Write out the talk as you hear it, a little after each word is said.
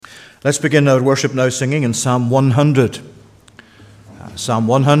Let's begin our worship now singing in Psalm 100. Psalm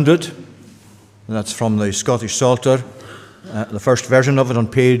 100, that's from the Scottish Psalter, the first version of it on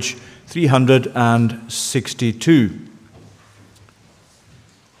page 362.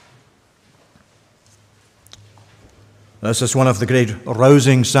 This is one of the great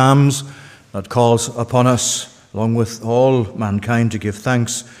rousing psalms that calls upon us, along with all mankind, to give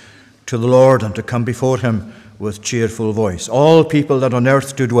thanks to the Lord and to come before him with cheerful voice. All people that on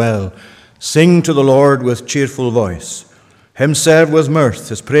earth do dwell, sing to the Lord with cheerful voice. Him serve with mirth,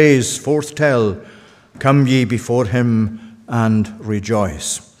 his praise forth tell. Come ye before him and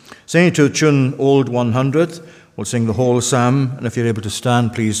rejoice. Singing to tune Old 100, we'll sing the whole psalm, and if you're able to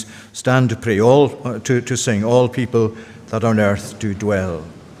stand, please stand to pray. To sing, all people that on earth do dwell.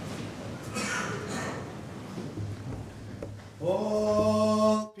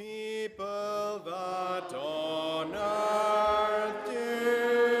 All people that on earth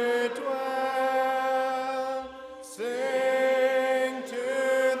do dwell, sing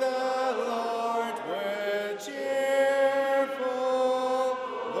to the Lord with cheerful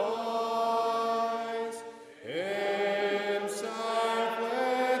voice. Him serve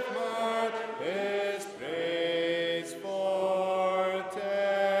with mirth, his praise foretell.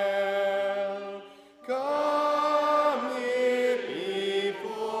 Come ye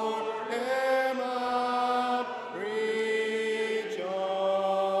before him and rejoice.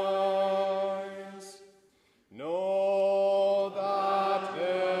 Know that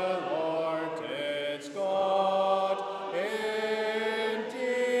the Lord is God indeed.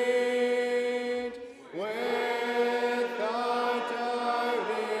 Without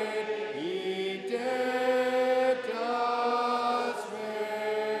doubting he did us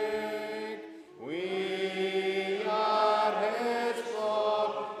make. We are his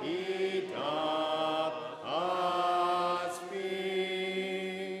flock, he doth us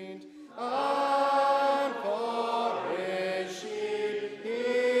feed. And for his sheep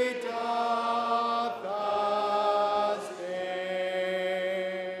he doth us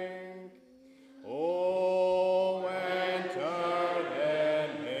take. Oh, enter in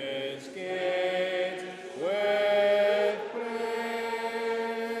his gates with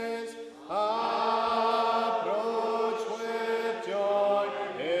praise. Approach with joy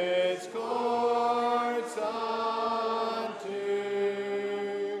his courts unto.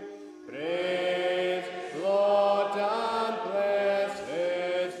 Praise, Lord, and bless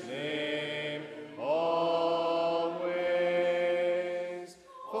his name always.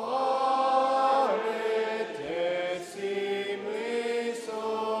 For it is seemly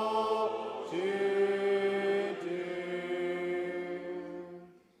so to do.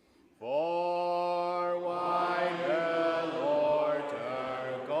 For why the Lord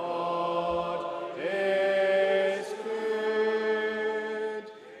our God is good,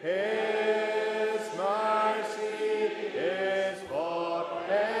 his mercy is forever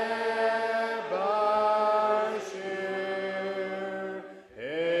sure,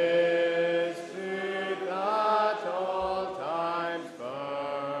 his truth at all times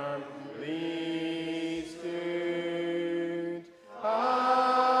firmly stood,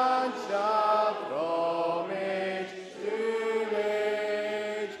 and shall from age to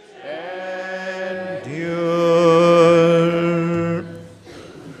age Endure.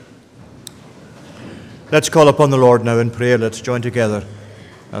 Let's call upon the Lord now in prayer. Let's join together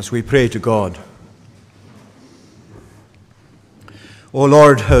as we pray to God. O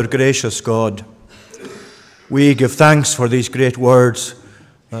Lord, our gracious God, we give thanks for these great words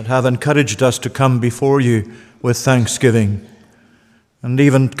that have encouraged us to come before you with thanksgiving and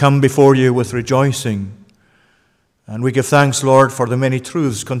even come before you with rejoicing. And we give thanks, Lord, for the many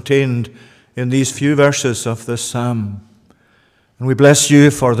truths contained in these few verses of this psalm. And we bless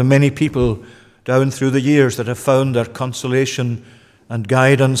you for the many people down through the years that have found their consolation and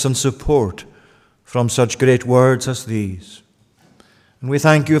guidance and support from such great words as these. And we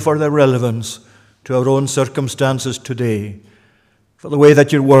thank you for their relevance to our own circumstances today, for the way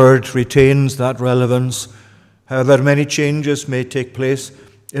that your word retains that relevance, however many changes may take place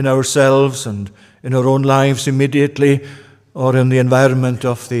in ourselves and in our own lives immediately, or in the environment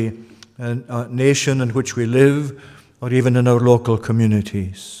of the nation in which we live, or even in our local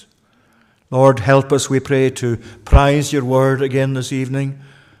communities. Lord, help us, we pray, to prize your word again this evening.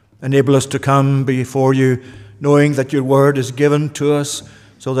 Enable us to come before you knowing that your word is given to us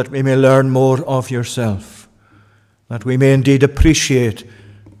so that we may learn more of yourself, that we may indeed appreciate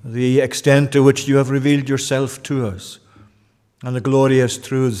the extent to which you have revealed yourself to us and the glorious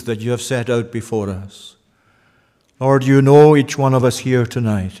truths that you have set out before us. Lord, you know each one of us here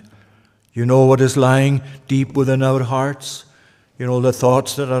tonight. You know what is lying deep within our hearts. You know the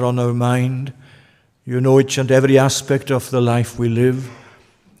thoughts that are on our mind. You know each and every aspect of the life we live.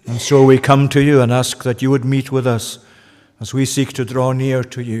 And so we come to you and ask that you would meet with us as we seek to draw near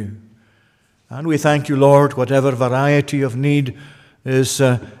to you. And we thank you, Lord, whatever variety of need is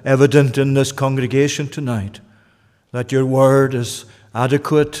evident in this congregation tonight, that your word is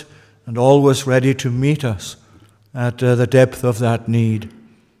adequate and always ready to meet us at the depth of that need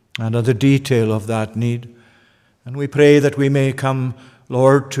and at the detail of that need. And we pray that we may come,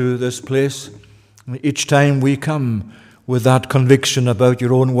 Lord, to this place each time we come with that conviction about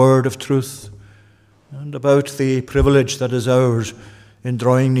your own word of truth and about the privilege that is ours in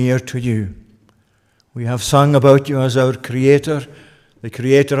drawing near to you. We have sung about you as our Creator, the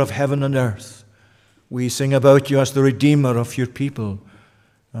Creator of heaven and earth. We sing about you as the Redeemer of your people.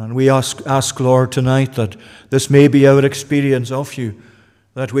 And we ask, Lord, tonight that this may be our experience of you,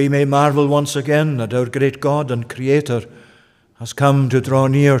 that we may marvel once again that our great God and Creator has come to draw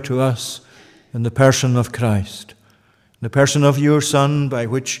near to us in the person of Christ, in the person of your Son, by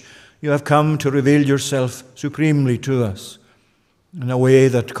which you have come to reveal yourself supremely to us in a way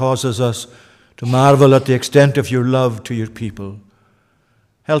that causes us to marvel at the extent of your love to your people.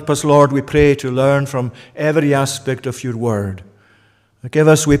 Help us, Lord, we pray, to learn from every aspect of your word. Give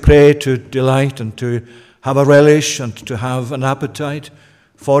us, we pray, to delight and to have a relish and to have an appetite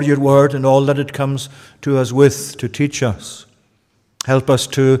for your word and all that it comes to us with to teach us. Help us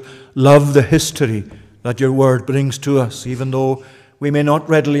to love the history that your word brings to us, even though we may not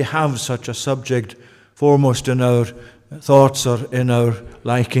readily have such a subject foremost in our thoughts or in our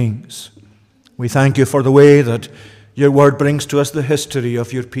likings. We thank you for the way that your word brings to us the history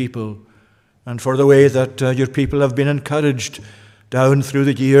of your people, and for the way that your people have been encouraged down through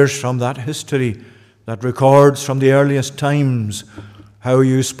the years from that history that records from the earliest times how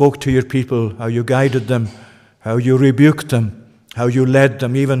you spoke to your people, how you guided them, how you rebuked them, how you led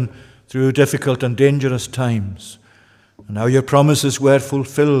them even through difficult and dangerous times, and how your promises were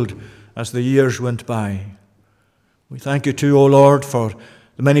fulfilled as the years went by. We thank you too, O Lord, for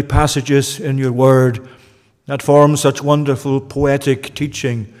the many passages in your word that form such wonderful poetic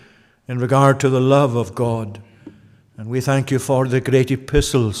teaching in regard to the love of God. And we thank you for the great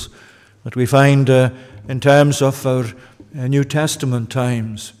epistles that we find in terms of our New Testament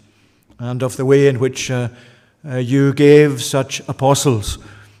times, and of the way in which you gave such apostles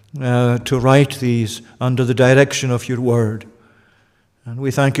to write these under the direction of your word. And we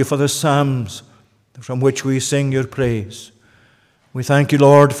thank you for the Psalms from which we sing your praise. We thank you,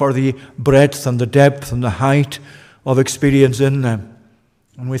 Lord, for the breadth and the depth and the height of experience in them.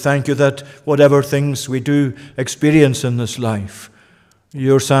 And we thank you that whatever things we do experience in this life,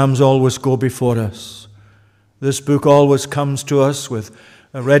 your Psalms always go before us. This book always comes to us with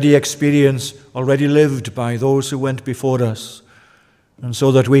a ready experience already lived by those who went before us, and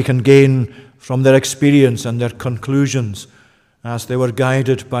so that we can gain from their experience and their conclusions as they were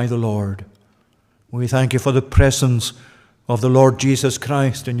guided by the Lord. We thank you for the presence of the Lord Jesus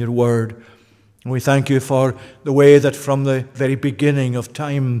Christ in your word. And we thank you for the way that from the very beginning of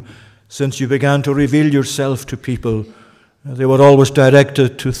time, since you began to reveal yourself to people, they were always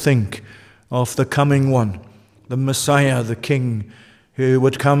directed to think of the coming one, the Messiah, the King, who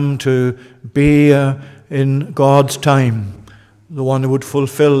would come to be in God's time, the one who would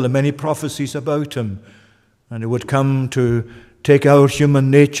fulfill the many prophecies about him, and who would come to take our human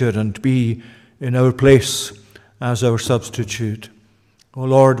nature and be in our place as our substitute. O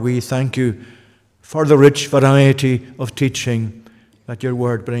Lord, we thank you for the rich variety of teaching that your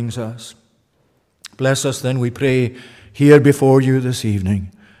word brings us. Bless us then, we pray, here before you this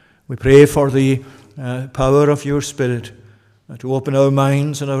evening. We pray for the power of your Spirit to open our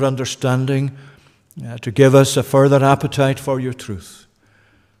minds and our understanding, to give us a further appetite for your truth.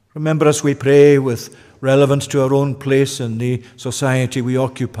 Remember us, we pray, with relevance to our own place in the society we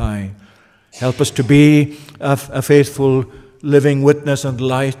occupy. Help us to be a faithful, living witness and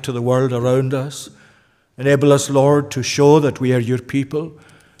light to the world around us. Enable us, Lord, to show that we are your people,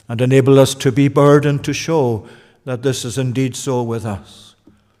 and enable us to be burdened to show that this is indeed so with us.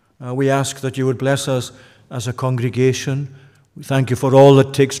 We ask that you would bless us as a congregation. We thank you for all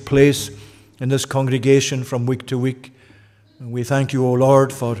that takes place in this congregation from week to week. And we thank you, O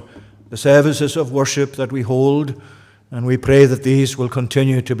Lord, for the services of worship that we hold, and we pray that these will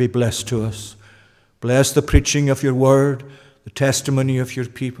continue to be blessed to us. Bless the preaching of your word, the testimony of your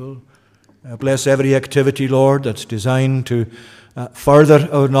people. Bless every activity, Lord, that's designed to further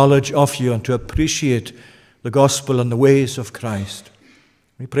our knowledge of you and to appreciate the gospel and the ways of Christ.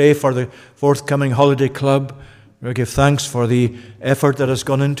 We pray for the forthcoming holiday club. We give thanks for the effort that has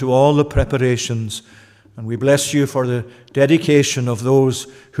gone into all the preparations And we bless you for the dedication of those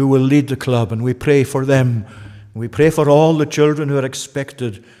who will lead the club, and we pray for them. We pray for all the children who are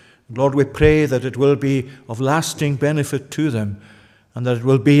expected. Lord, we pray that it will be of lasting benefit to them, and that it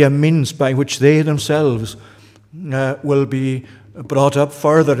will be a means by which they themselves will be brought up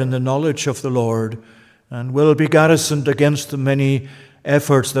further in the knowledge of the Lord, and will be garrisoned against the many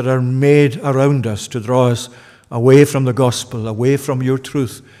efforts that are made around us to draw us away from the gospel, away from your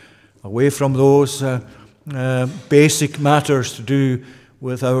truth, away from those basic matters to do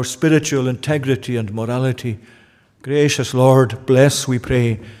with our spiritual integrity and morality. Gracious Lord, bless, we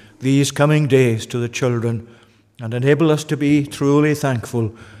pray, these coming days to the children, and enable us to be truly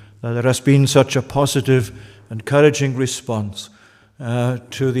thankful that there has been such a positive, encouraging response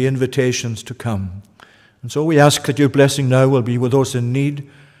to the invitations to come. And so we ask that your blessing now will be with those in need.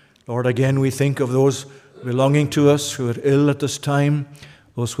 Lord, again we think of those belonging to us who are ill at this time,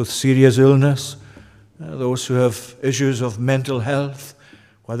 those with serious illness, those who have issues of mental health,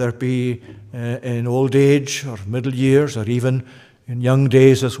 whether it be in old age or middle years or even in young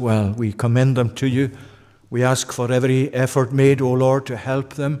days as well. We commend them to you. We ask for every effort made, O Lord, to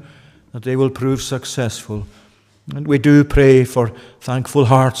help them, that they will prove successful. And we do pray for thankful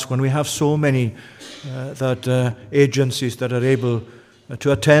hearts when we have so many agencies that are able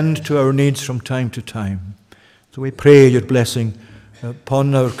to attend to our needs from time to time. So we pray your blessing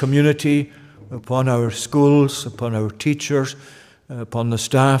upon our community, upon our schools, upon our teachers, upon the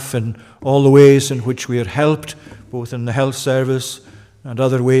staff, and all the ways in which we are helped, both in the health service and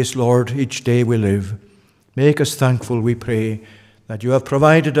other ways, Lord, each day we live. Make us thankful, we pray, that you have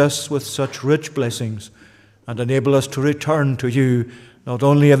provided us with such rich blessings, and enable us to return to you not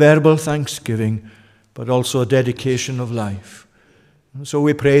only a verbal thanksgiving, but also a dedication of life. And so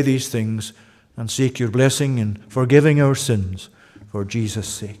we pray these things and seek your blessing in forgiving our sins for Jesus'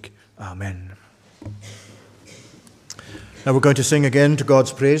 sake. Amen. Now we're going to sing again to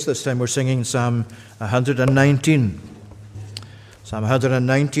God's praise. This time we're singing Psalm 119. Psalm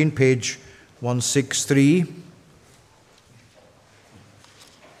 119, page 163,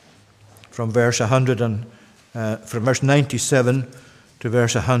 from verse 97 to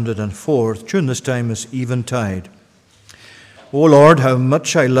verse 104. The tune this time is Eventide. O Lord, how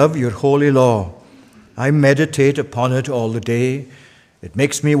much I love your holy law. I meditate upon it all the day. It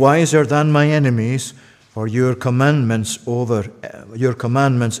makes me wiser than my enemies, for your commandments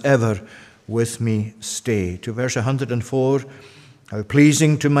ever with me stay. To verse 104, how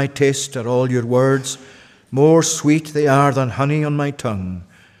pleasing to my taste are all your words, more sweet they are than honey on my tongue.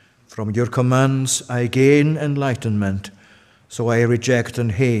 From your commands I gain enlightenment, so I reject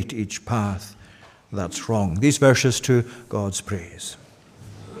and hate each path that's wrong. These verses to God's praise.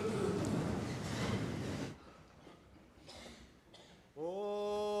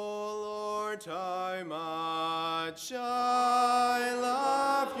 How much I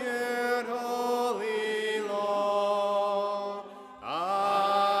love your holy law.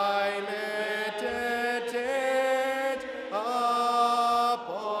 I meditate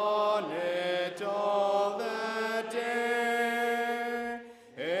upon it all the day.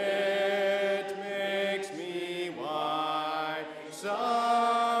 It makes me wiser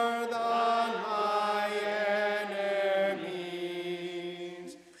than my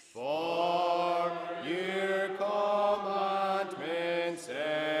enemies. For your commandments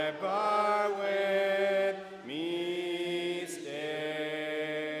ever with me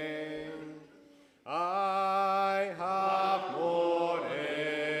stay. I have more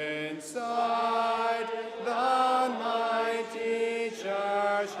insight than my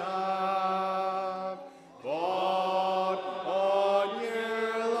teachers have, but on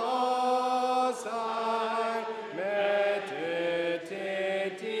your laws I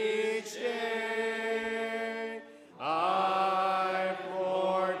meditate each day. I've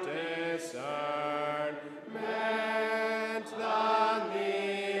more discernment than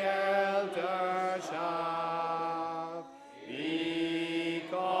the elders have,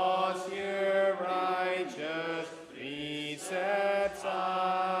 because your righteous precepts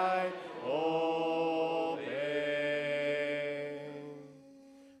I obey.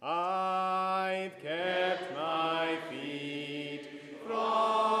 I've kept my feet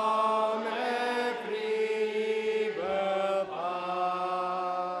from every evil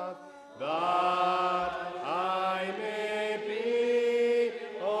path, that I may be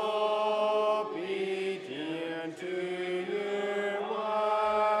obedient to your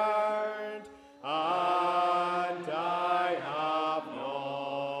word, and I have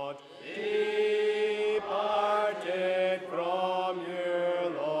not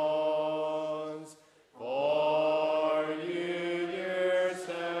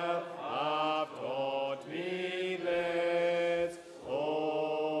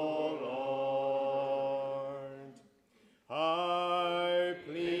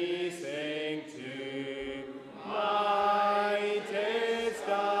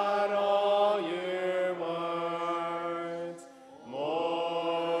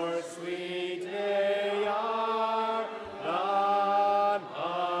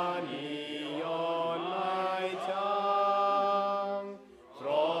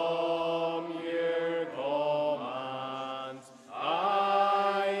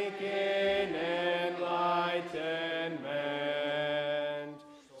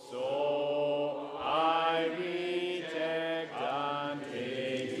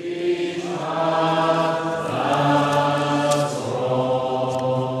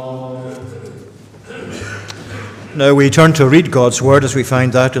Now we turn to read God's Word as we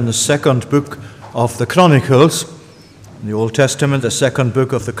find that in the second book of the Chronicles, in the Old Testament, the second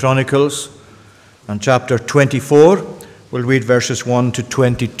book of the Chronicles, and chapter 24. We'll read verses 1 to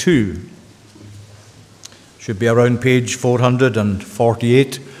 22. Should be around page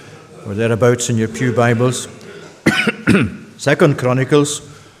 448 or thereabouts in your pew Bibles. Second Chronicles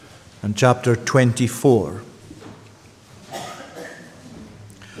and chapter 24.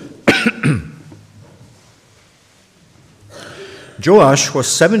 Joash was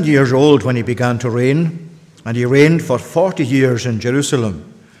 7 years old when he began to reign, and he reigned for 40 years in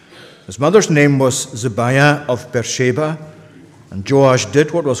Jerusalem. His mother's name was Zibiah of Beersheba, and Joash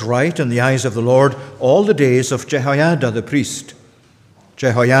did what was right in the eyes of the Lord all the days of Jehoiada the priest.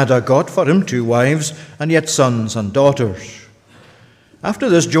 Jehoiada got for him 2 wives, and yet sons and daughters. After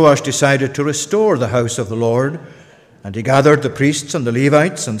this, Joash decided to restore the house of the Lord, and he gathered the priests and the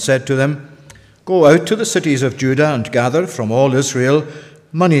Levites and said to them, "Go out to the cities of Judah and gather from all Israel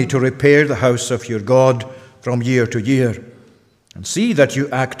money to repair the house of your God from year to year, and see that you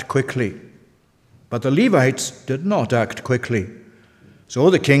act quickly." But the Levites did not act quickly.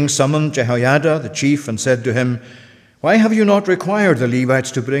 So the king summoned Jehoiada the chief and said to him, "Why have you not required the Levites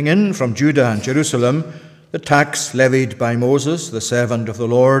to bring in from Judah and Jerusalem the tax levied by Moses, the servant of the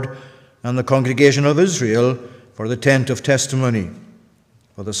Lord, and the congregation of Israel for the tent of testimony?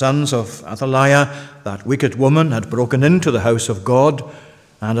 For the sons of Athaliah, that wicked woman, had broken into the house of God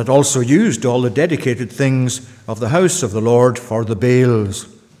and had also used all the dedicated things of the house of the Lord for the Baals."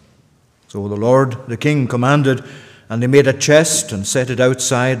 So the king commanded, and they made a chest and set it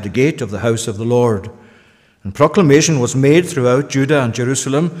outside the gate of the house of the Lord. And proclamation was made throughout Judah and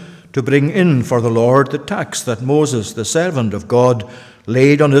Jerusalem to bring in for the Lord the tax that Moses, the servant of God,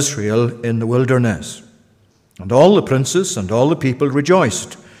 laid on Israel in the wilderness. And all the princes and all the people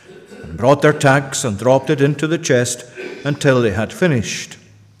rejoiced, and brought their tax and dropped it into the chest until they had finished.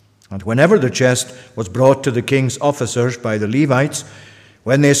 And whenever the chest was brought to the king's officers by the Levites,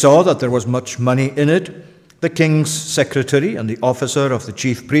 when they saw that there was much money in it, the king's secretary and the officer of the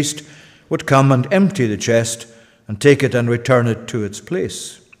chief priest would come and empty the chest and take it and return it to its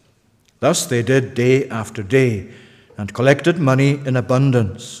place. Thus they did day after day, and collected money in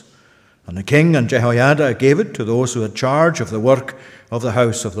abundance. And the king and Jehoiada gave it to those who had charge of the work of the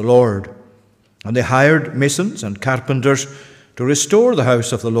house of the Lord. And they hired masons and carpenters to restore the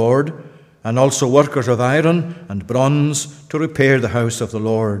house of the Lord, and also workers of iron and bronze to repair the house of the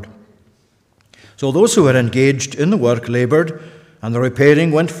Lord. So those who were engaged in the work labored, and the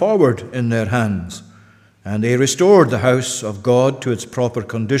repairing went forward in their hands. And they restored the house of God to its proper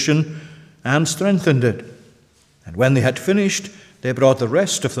condition and strengthened it. And when they had finished, they brought the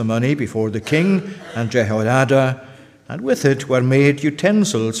rest of the money before the king and Jehoiada, and with it were made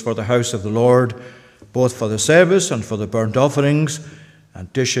utensils for the house of the Lord, both for the service and for the burnt offerings,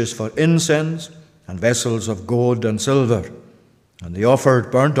 and dishes for incense, and vessels of gold and silver. And they offered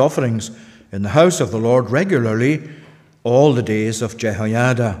burnt offerings in the house of the Lord regularly all the days of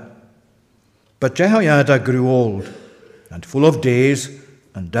Jehoiada. But Jehoiada grew old and full of days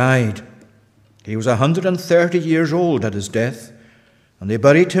and died. He was 130 years old at his death, and they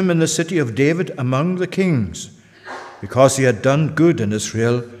buried him in the city of David among the kings, because he had done good in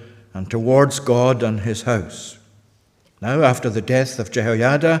Israel and towards God and his house. Now after the death of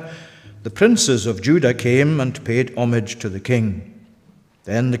Jehoiada, the princes of Judah came and paid homage to the king.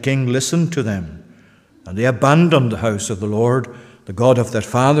 Then the king listened to them, and they abandoned the house of the Lord, the God of their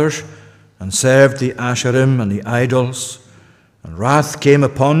fathers, and served the Asherim and the idols. And wrath came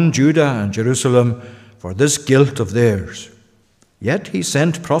upon Judah and Jerusalem for this guilt of theirs. Yet he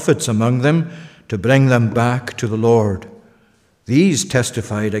sent prophets among them to bring them back to the Lord. These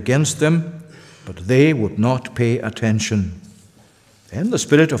testified against them, but they would not pay attention. Then the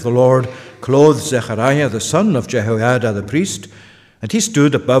Spirit of the Lord clothed Zechariah, the son of Jehoiada the priest, and he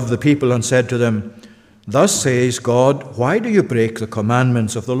stood above the people and said to them, "Thus says God, why do you break the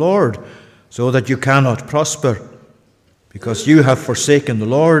commandments of the Lord, so that you cannot prosper? Because you have forsaken the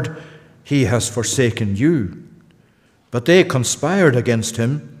Lord, he has forsaken you." But they conspired against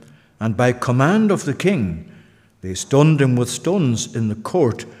him, and by command of the king, they stoned him with stones in the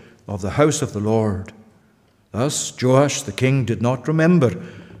court of the house of the Lord. Thus Joash the king did not remember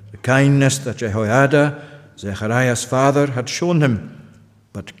the kindness that Jehoiada, Zechariah's father, had shown him,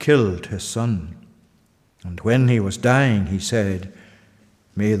 but killed his son. And when he was dying, he said,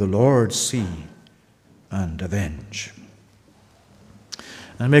 "May the Lord see and avenge."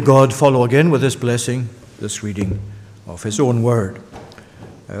 And may God follow again with his blessing this reading of his own word.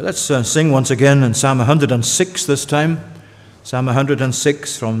 Let's sing once again in Psalm 106 this time, Psalm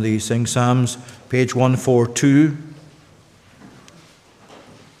 106 from the Sing Psalms, page 142.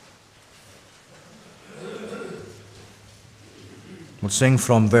 We'll sing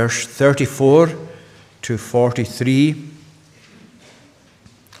from verse 34 to 43.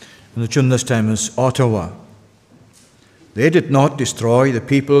 And the tune this time is Ottawa. They did not destroy the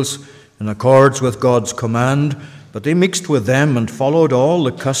peoples in accords with God's command, but they mixed with them and followed all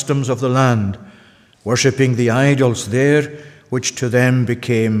the customs of the land, worshipping the idols there, which to them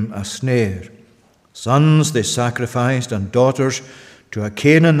became a snare. Sons they sacrificed and daughters to a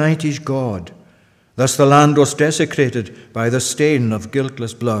Canaanitish god. Thus the land was desecrated by the stain of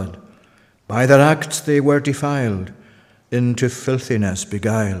guiltless blood. By their acts they were defiled, into filthiness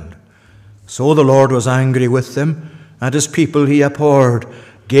beguiled. So the Lord was angry with them, and his people he abhorred,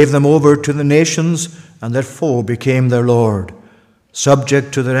 gave them over to the nations, and their foe became their Lord.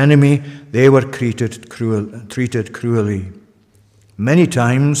 Subject to their enemy, they were treated cruelly. Many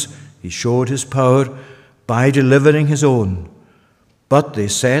times he showed his power by delivering his own, but they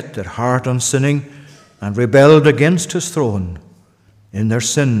set their heart on sinning and rebelled against his throne. In their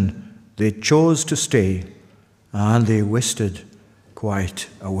sin they chose to stay, and they wasted quite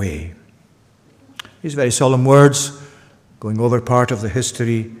away. These very solemn words, going over part of the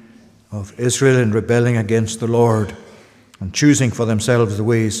history of Israel in rebelling against the Lord and choosing for themselves the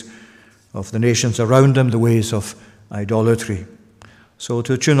ways of the nations around them, the ways of idolatry. So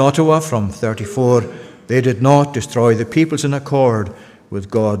to tune Ottawa from 34, they did not destroy the peoples in accord with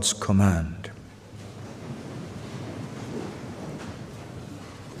God's command.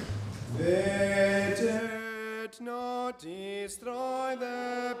 They did not destroy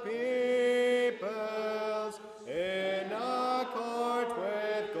the peoples in accord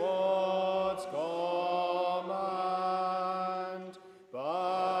with God's command,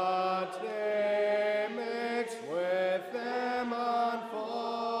 but they mixed with them and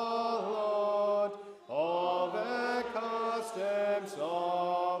followed all the customs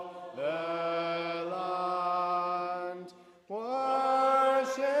of the land,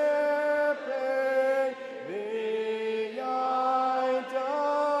 worshipping the idols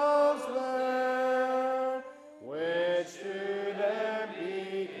there, which to them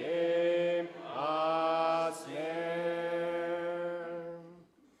became a snare.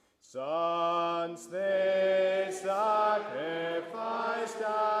 Sons they sacrificed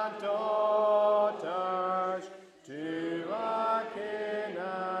and daughters to a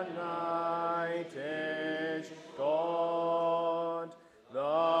Canaanitish god.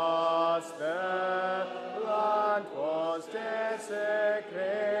 Thus the land was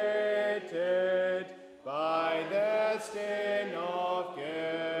desecrated by the stain of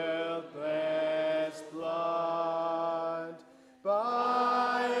guiltless blood.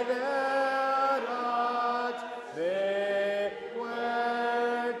 By their acts they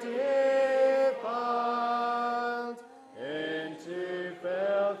were defiled, into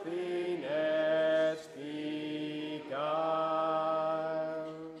filthiness beguiled.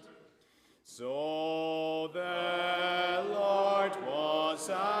 So the Lord was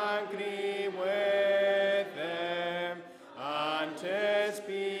angry with them, and his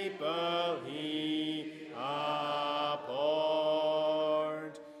people he abhorred,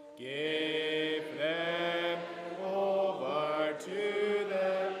 gave them over to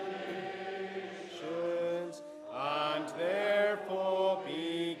the nations, and therefore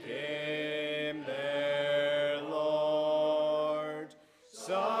became their Lord.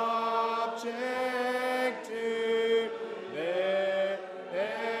 Subject to their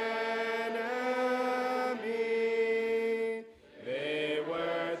enemy, they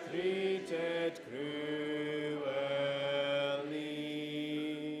were treated cruelly.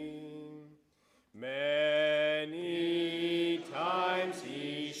 Many times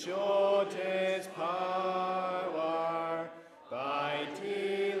he showed his power by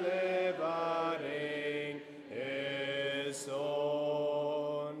delivering his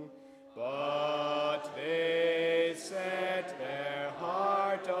own, but they set their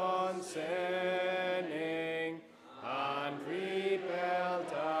heart on sinning and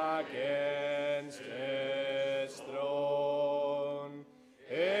rebelled against his throne.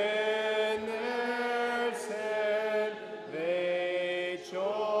 In their sin they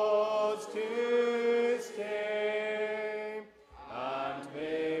chose to stay, and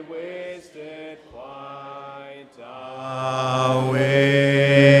they wasted quite away.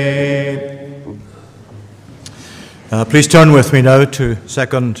 Please turn with me now to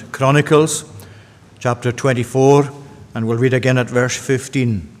 2 Chronicles, chapter 24, and we'll read again at verse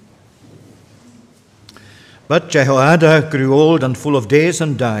 15. But Jehoiada grew old and full of days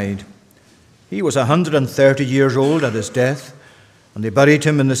and died. He was 130 years old at his death, and they buried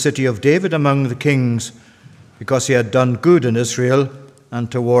him in the city of David among the kings, because he had done good in Israel and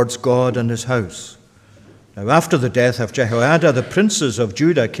towards God and his house. Now after the death of Jehoiada, the princes of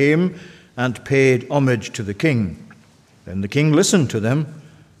Judah came and paid homage to the king. Then the king listened to them,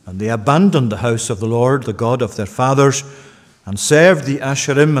 and they abandoned the house of the Lord, the God of their fathers, and served the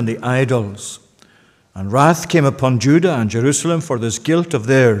Asherim and the idols. And wrath came upon Judah and Jerusalem for this guilt of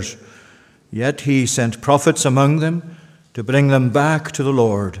theirs. Yet he sent prophets among them to bring them back to the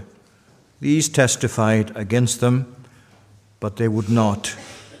Lord. These testified against them, but they would not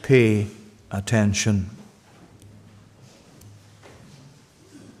pay attention.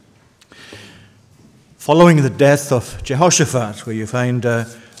 Following the death of Jehoshaphat, where you find a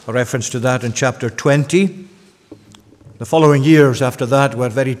reference to that in chapter 20, the following years after that were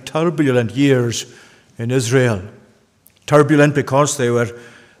very turbulent years in Israel. Turbulent because they were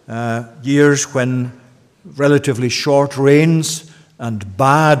years when relatively short reigns and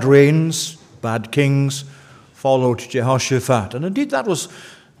bad reigns, bad kings, followed Jehoshaphat. And indeed that was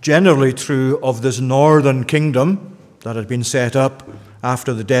generally true of this northern kingdom that had been set up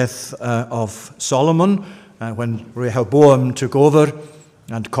after the death of Solomon, when Rehoboam took over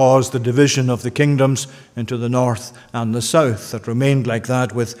and caused the division of the kingdoms into the north and the south. That remained like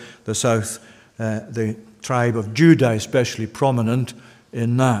that, with the south, the tribe of Judah especially prominent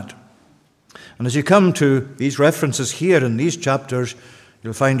in that. And as you come to these references here in these chapters,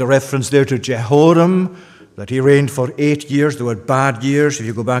 you'll find a reference there to Jehoram, that he reigned for 8 years. There were bad years. If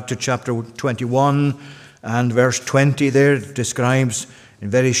you go back to chapter 21 and verse 20 there, it describes in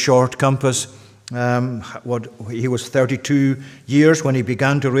very short compass what he was 32 years when he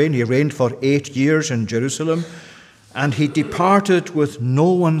began to reign. He reigned for 8 years in Jerusalem, and he departed with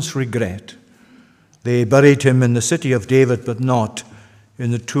no one's regret. They buried him in the city of David, but not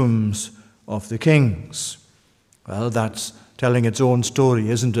in the tombs of the kings. Well, that's telling its own story,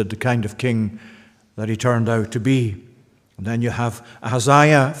 isn't it? The kind of king that he turned out to be. And then you have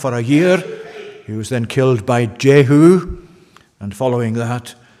Ahaziah for a year. He was then killed by Jehu, and following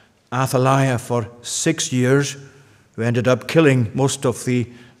that, Athaliah for 6 years, who ended up killing most of the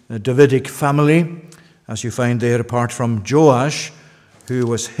Davidic family, as you find there, apart from Joash, who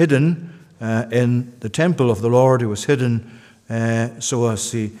was hidden in the temple of the Lord, who was hidden so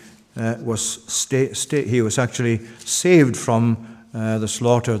as he was actually saved from the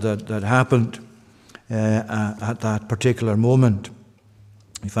slaughter that happened at that particular moment.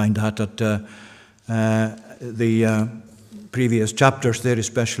 You find that at the previous chapters there,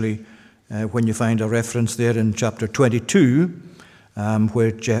 especially when you find a reference there in chapter 22,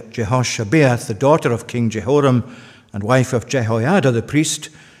 where Jehoshabeath, the daughter of King Jehoram and wife of Jehoiada the priest,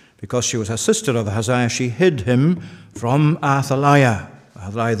 because she was a sister of Ahaziah, she hid him from Athaliah.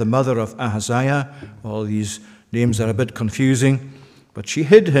 Athaliah, the mother of Ahaziah. All these names are a bit confusing. But she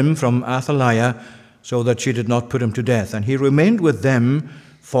hid him from Athaliah so that she did not put him to death. And he remained with them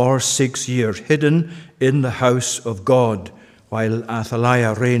for 6 years, hidden in the house of God, while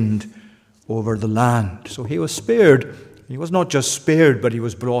Athaliah reigned over the land. So he was spared. He was not just spared, but he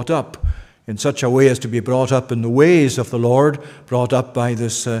was brought up in such a way as to be brought up in the ways of the Lord, brought up by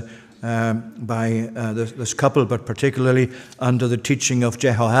this couple, but particularly under the teaching of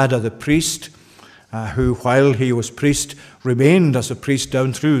Jehoiada the priest, who, while he was priest, remained as a priest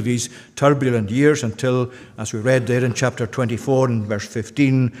down through these turbulent years until, as we read there in chapter 24 and verse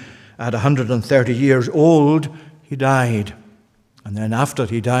 15, at 130 years old, he died. And then after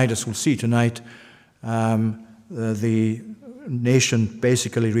he died, as we'll see tonight, the nation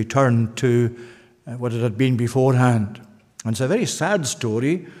basically returned to what it had been beforehand. And it's a very sad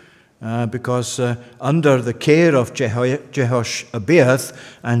story because under the care of Jehoshabeath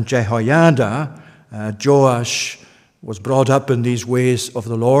and Jehoiada, Joash was brought up in these ways of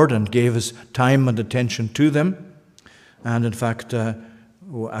the Lord and gave his time and attention to them. And in fact,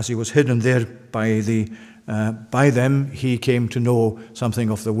 as he was hidden there by them, he came to know something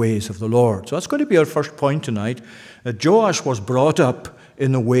of the ways of the Lord. So that's going to be our first point tonight. Joash was brought up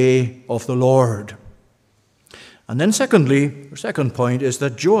in the way of the Lord. And then secondly, our second point is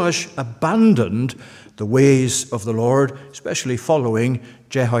that Joash abandoned the ways of the Lord, especially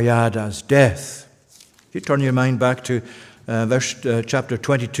Jehoiada's death. If you turn your mind back to chapter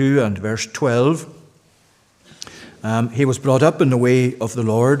 22 and verse 12, he was brought up in the way of the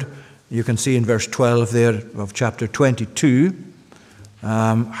Lord. You can see in verse 12 there of chapter 22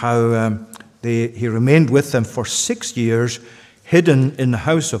 how he remained with them for 6 years, hidden in the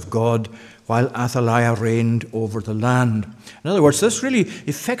house of God while Athaliah reigned over the land. In other words, this really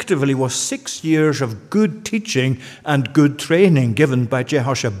effectively was 6 years of good teaching and good training given by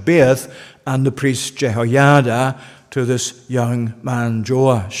Jehoshabeath and the priest Jehoiada to this young man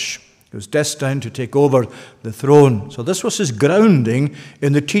Joash. He was destined to take over the throne. So this was his grounding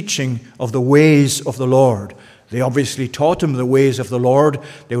in the teaching of the ways of the Lord. They obviously taught him the ways of the Lord.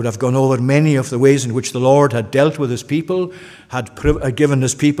 They would have gone over many of the ways in which the Lord had dealt with his people, had given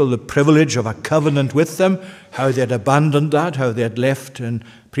his people the privilege of a covenant with them, how they had abandoned that, how they had left in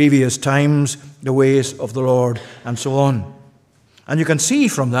previous times the ways of the Lord, and so on. And you can see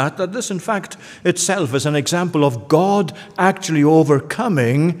from that this, in fact, itself is an example of God actually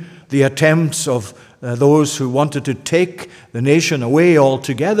overcoming the attempts of those who wanted to take the nation away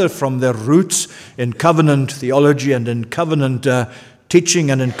altogether from their roots in covenant theology and in covenant teaching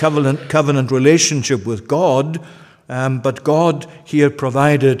and in covenant relationship with God. But God here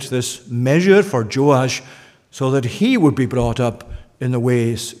provided this measure for Joash so that he would be brought up in the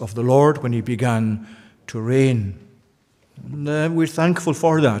ways of the Lord when he began to reign. And we're thankful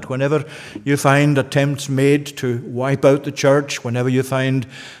for that. Whenever you find attempts made to wipe out the church, whenever you find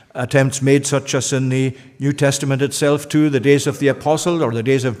attempts made such as in the New Testament itself too, the days of the apostle or the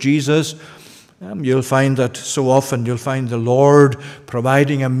days of Jesus, you'll find that so often you'll find the Lord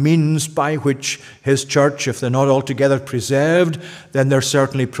providing a means by which his church, if they're not altogether preserved, then they're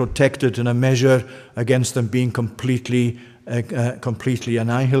certainly protected in a measure against them being completely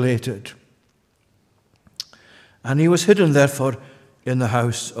annihilated. And he was hidden, therefore, in the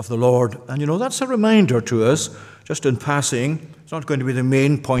house of the Lord. And that's a reminder to us, just in passing. It's not going to be the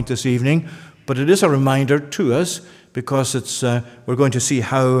main point this evening, but it is a reminder to us because we're going to see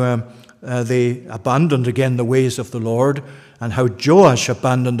how they abandoned again the ways of the Lord and how Joash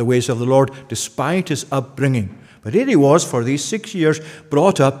abandoned the ways of the Lord despite his upbringing. But here he was for these 6 years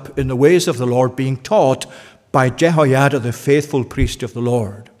brought up in the ways of the Lord, being taught by Jehoiada, the faithful priest of the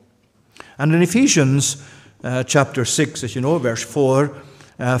Lord. And in Ephesians chapter 6, as you know, verse 4,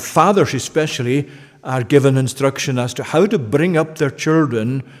 fathers especially are given instruction as to how to bring up their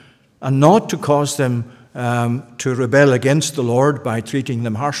children and not to cause them to rebel against the Lord by treating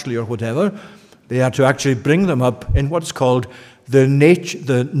them harshly or whatever. They are to actually bring them up in what's called the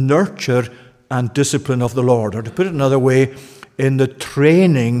nurture and discipline of the Lord, or to put it another way, in the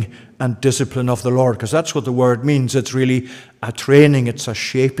training and discipline of the Lord, because that's what the word means. It's really a training, it's a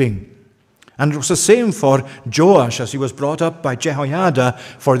shaping. And it was the same for Joash as he was brought up by Jehoiada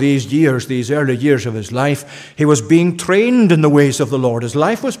for these years, these early years of his life. He was being trained in the ways of the Lord. His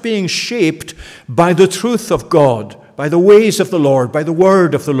life was being shaped by the truth of God, by the ways of the Lord, by the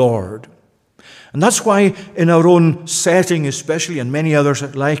word of the Lord. And that's why in our own setting especially, and many others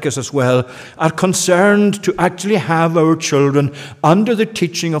like us as well, are concerned to actually have our children under the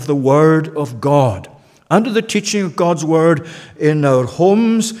teaching of the word of God. Under the teaching of God's word in our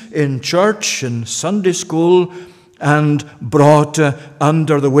homes, in church, in Sunday school, and brought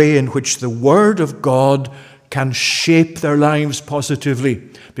under the way in which the word of God can shape their lives positively.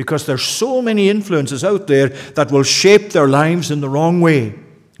 Because there's so many influences out there that will shape their lives in the wrong way.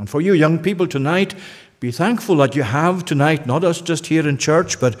 And for you young people tonight, be thankful that you have tonight, not us just here in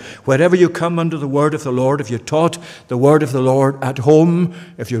church, but wherever you come under the word of the Lord, if you're taught the word of the Lord at home,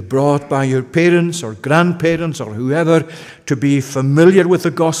 if you're brought by your parents or grandparents or whoever to be familiar with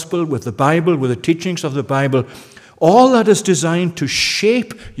the gospel, with the Bible, with the teachings of the Bible, all that is designed to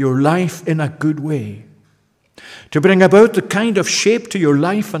shape your life in a good way. To bring about the kind of shape to your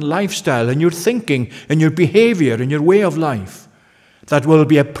life and lifestyle and your thinking and your behavior and your way of life that will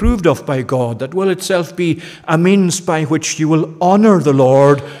be approved of by God, that will itself be a means by which you will honor the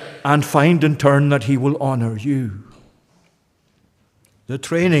Lord and find in turn that he will honor you. The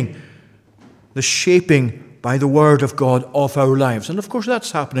training, the shaping by the word of God of our lives. And of course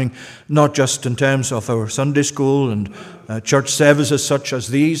that's happening not just in terms of our Sunday school and church services such as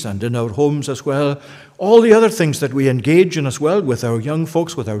these, and in our homes as well. All the other things that we engage in as well with our young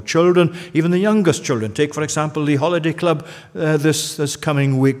folks, with our children, even the youngest children. Take, for example, the holiday club this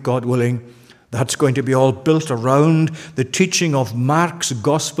coming week, God willing. That's going to be all built around the teaching of Mark's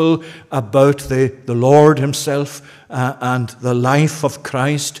gospel about the Lord himself and the life of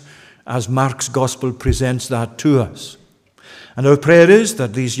Christ, as Mark's gospel presents that to us. And our prayer is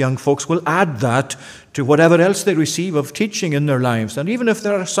that these young folks will add that to whatever else they receive of teaching in their lives. And even if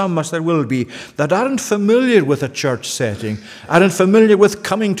there are some, as there will be, that aren't familiar with a church setting, aren't familiar with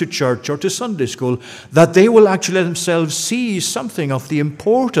coming to church or to Sunday school, that they will actually themselves see something of the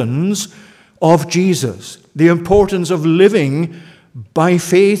importance of Jesus, the importance of living by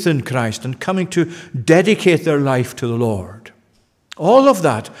faith in Christ and coming to dedicate their life to the Lord. All of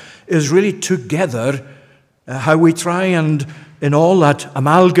that is really together how we try and, in all that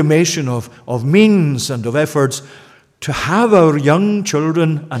amalgamation of means and of efforts, to have our young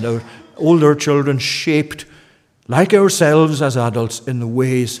children and our older children shaped like ourselves as adults in the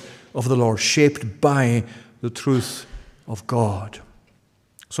ways of the Lord, shaped by the truth of God.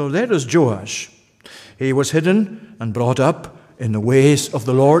 So there is Joash. He was hidden and brought up in the ways of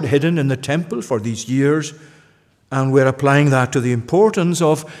the Lord, hidden in the temple for these years. And we're applying that to the importance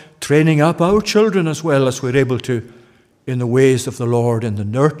of training up our children as well as we're able to in the ways of the Lord, in the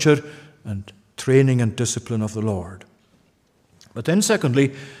nurture and training and discipline of the Lord. But then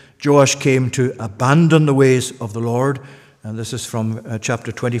secondly, Joash came to abandon the ways of the Lord. And this is from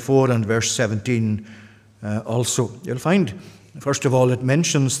chapter 24 and verse 17 also. You'll find, first of all, it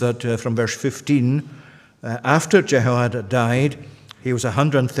mentions that from verse 15, after Jehoiada died, he was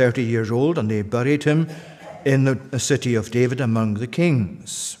 130 years old, and they buried him in the city of David among the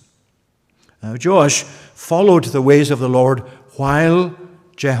kings. Now, Joash followed the ways of the Lord while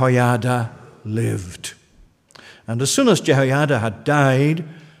Jehoiada lived. And as soon as Jehoiada had died,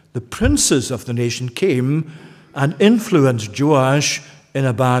 the princes of the nation came and influenced Joash in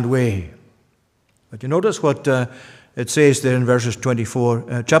a bad way. But you notice what it says there in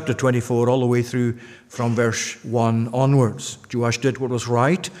chapter 24, all the way through from verse 1 onwards. Joash did what was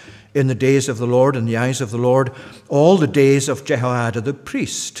right in the days of the Lord, in the eyes of the Lord, all the days of Jehoiada the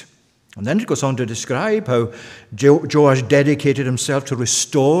priest. And then it goes on to describe how Joash dedicated himself to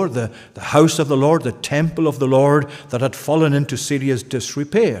restore the house of the Lord, the temple of the Lord that had fallen into serious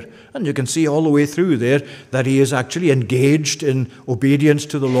disrepair. And you can see all the way through there that he is actually engaged in obedience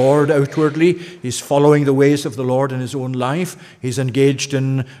to the Lord outwardly. He's following the ways of the Lord in his own life. He's engaged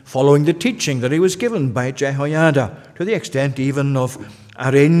in following the teaching that he was given by Jehoiada, to the extent even of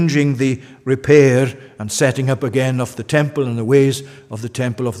arranging the repair and setting up again of the temple and the ways of the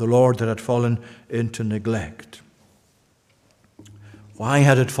temple of the Lord that had fallen into neglect. Why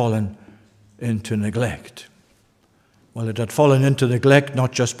had it fallen into neglect? Well, it had fallen into neglect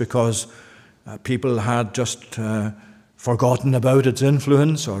not just because people had just forgotten about its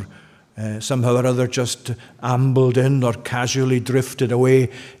influence, or somehow or other just ambled in or casually drifted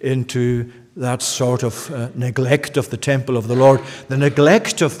away into that sort of neglect of the temple of the Lord. The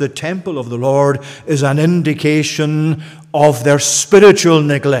neglect of the temple of the Lord is an indication of their spiritual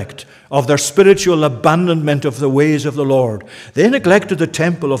neglect, of their spiritual abandonment of the ways of the Lord. They neglected the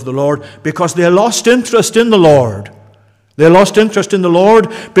temple of the Lord because they lost interest in the Lord. They lost interest in the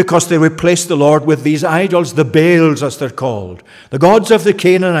Lord because they replaced the Lord with these idols, the Baals as they're called, the gods of the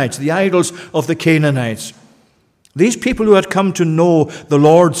Canaanites, the idols of the Canaanites. These people who had come to know the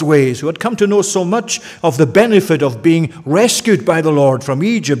Lord's ways, who had come to know so much of the benefit of being rescued by the Lord from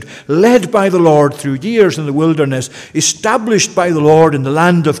Egypt, led by the Lord through years in the wilderness, established by the Lord in the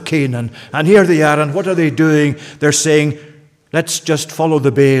land of Canaan. And here they are, and what are they doing? They're saying, let's just follow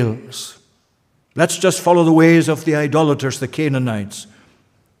the Baals. Let's just follow the ways of the idolaters, the Canaanites.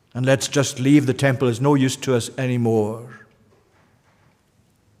 And let's just leave the temple. It's no use to us anymore.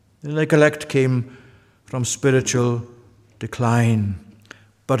 The neglect came from spiritual decline.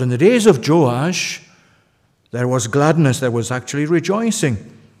 But in the days of Joash, there was gladness, there was actually rejoicing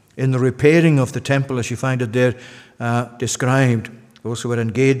in the repairing of the temple, as you find it there described. Those who were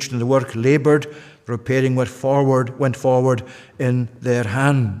engaged in the work labored, the repairing went forward in their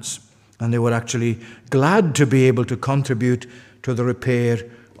hands. And they were actually glad to be able to contribute to the repair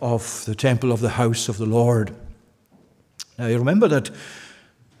of the temple of the house of the Lord. Now you remember that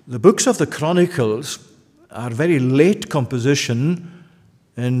the books of the Chronicles are very late composition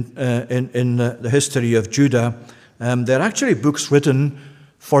in the history of Judah. They're actually books written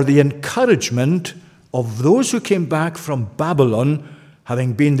for the encouragement of those who came back from Babylon,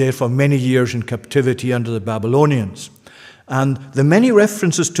 having been there for many years in captivity under the Babylonians. And the many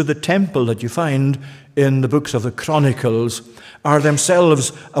references to the temple that you find in the books of the Chronicles are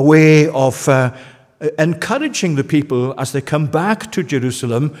themselves a way of encouraging the people as they come back to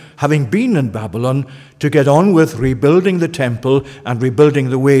Jerusalem, having been in Babylon, to get on with rebuilding the temple and rebuilding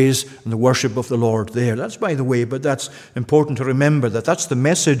the ways and the worship of the Lord there. That's by the way, but that's important to remember that that's the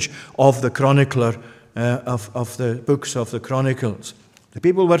message of the chronicler of the books of the Chronicles. The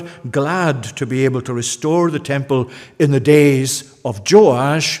people were glad to be able to restore the temple in the days of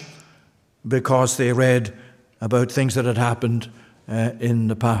Joash because they read about things that had happened in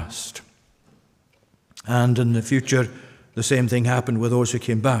the past. And in the future, the same thing happened with those who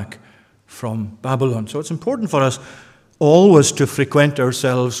came back from Babylon. So it's important for us always to frequent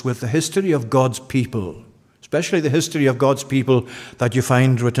ourselves with the history of God's people, especially the history of God's people that you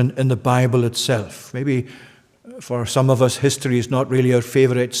find written in the Bible itself. Maybe For some of us, history is not really our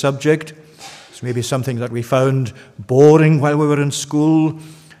favorite subject. It's maybe something that we found boring while we were in school.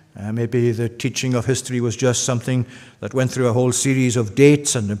 Maybe the teaching of history was just something that went through a whole series of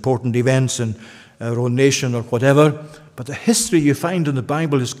dates and important events in our own nation or whatever. But the history you find in the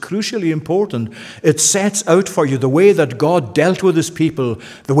Bible is crucially important. It sets out for you the way that God dealt with his people,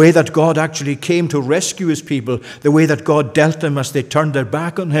 the way that God actually came to rescue his people, the way that God dealt them as they turned their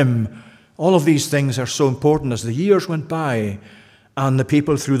back on him. All of these things are so important as the years went by, and the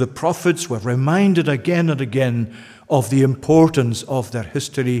people through the prophets were reminded again and again of the importance of their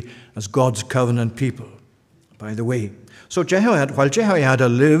history as God's covenant people. By the way, so while Jehoiada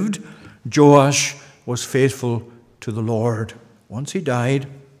lived, Joash was faithful to the Lord. Once he died,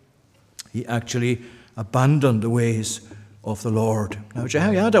 he actually abandoned the ways of the Lord. Now,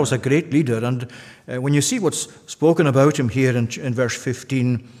 Jehoiada was a great leader, and when you see what's spoken about him here in verse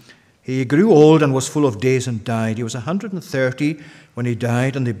 15, he grew old and was full of days and died. He was 130 when he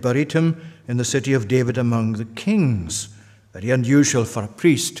died, and they buried him in the city of David among the kings. Very unusual for a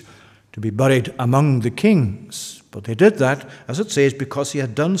priest to be buried among the kings. But they did that, as it says, because he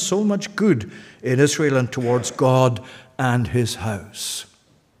had done so much good in Israel and towards God and his house.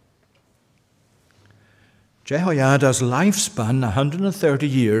 Jehoiada's lifespan, 130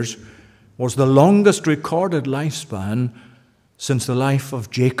 years, was the longest recorded lifespan since the life of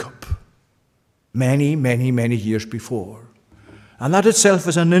Jacob, many, many, many years before. And that itself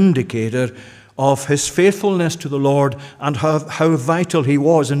is an indicator of his faithfulness to the Lord and how vital he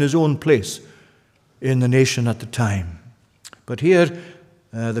was in his own place in the nation at the time. But here,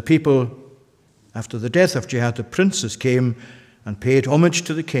 the people, after the death of Jehoiada, the princes came and paid homage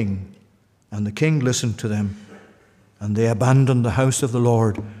to the king, and the king listened to them, and they abandoned the house of the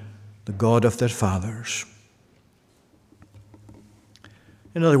Lord, the God of their fathers.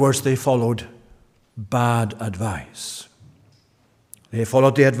 In other words, they followed bad advice. They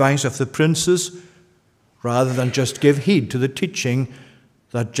followed the advice of the princes rather than just give heed to the teaching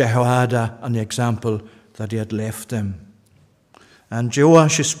that Jehoiada and the example that he had left them. And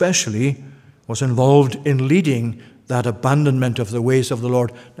Joash especially was involved in leading that abandonment of the ways of the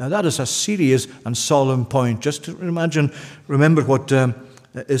Lord. Now that is a serious and solemn point. Just to remember what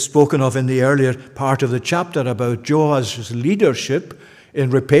is spoken of in the earlier part of the chapter about Joash's leadership in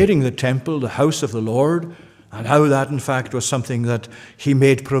repairing the temple, the house of the Lord, and how that, in fact, was something that he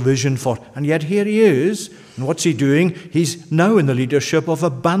made provision for. And yet here he is, and what's he doing? He's now in the leadership of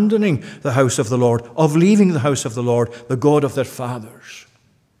abandoning the house of the Lord, of leaving the house of the Lord, the God of their fathers.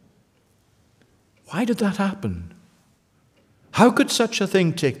 Why did that happen? How could such a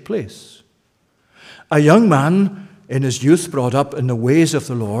thing take place? A young man in his youth brought up in the ways of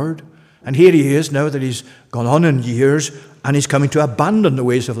the Lord, and here he is now that he's gone on in years, and he's coming to abandon the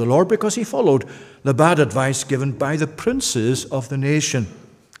ways of the Lord because he followed the bad advice given by the princes of the nation.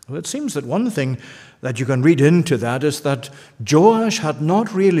 Well, it seems that one thing that you can read into that is that Joash had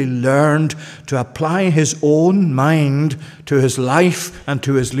not really learned to apply his own mind to his life and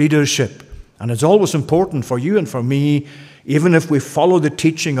to his leadership. And it's always important for you and for me, even if we follow the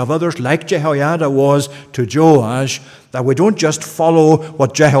teaching of others like Jehoiada was to Joash, that we don't just follow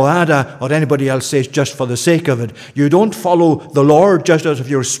what Jehoiada or anybody else says just for the sake of it. You don't follow the Lord just out of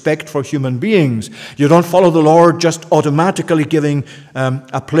your respect for human beings. You don't follow the Lord just automatically giving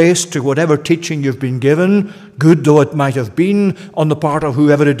a place to whatever teaching you've been given, good though it might have been, on the part of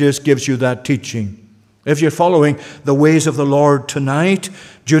whoever it is gives you that teaching. If you're following the ways of the Lord tonight,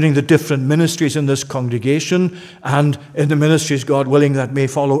 during the different ministries in this congregation, and in the ministries, God willing, that may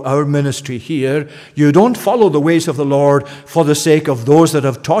follow our ministry here, you don't follow the ways of the Lord for the sake of those that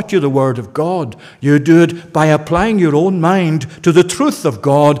have taught you the Word of God. You do it by applying your own mind to the truth of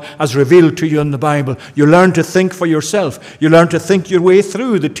God as revealed to you in the Bible. You learn to think for yourself. You learn to think your way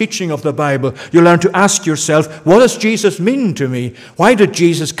through the teaching of the Bible. You learn to ask yourself, what does Jesus mean to me? Why did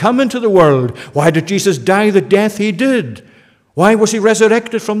Jesus come into the world? Why did Jesus die the death he did? Why was he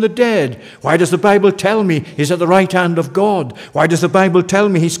resurrected from the dead? Why does the Bible tell me he's at the right hand of God? Why does the Bible tell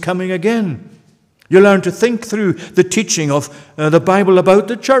me he's coming again? You learn to think through the teaching of the Bible about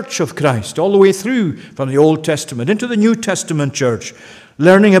the church of Christ, all the way through from the Old Testament into the New Testament church,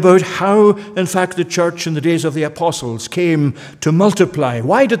 learning about how, in fact, the church in the days of the apostles came to multiply.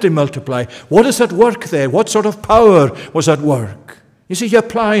 Why did they multiply? What is at work there? What sort of power was at work? You see, you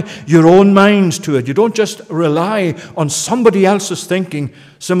apply your own minds to it. You don't just rely on somebody else's thinking,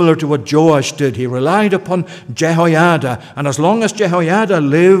 similar to what Joash did. He relied upon Jehoiada, and as long as Jehoiada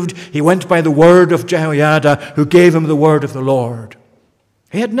lived, he went by the word of Jehoiada, who gave him the word of the Lord.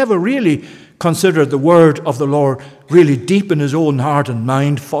 He had never really considered the word of the Lord really deep in his own heart and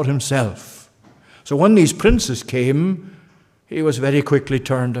mind for himself. So when these princes came, he was very quickly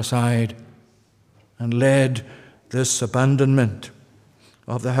turned aside and led this abandonment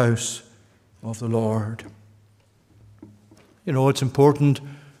of the house of the Lord. You know, it's important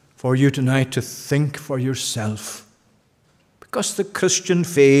for you tonight to think for yourself, because the Christian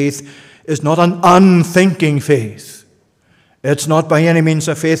faith is not an unthinking faith. It's not by any means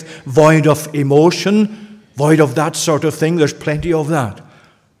a faith void of emotion, void of that sort of thing. There's plenty of that.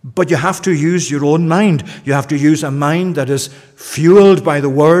 But you have to use your own mind. You have to use a mind that is fueled by the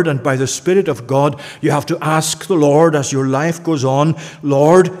Word and by the Spirit of God. You have to ask the Lord as your life goes on,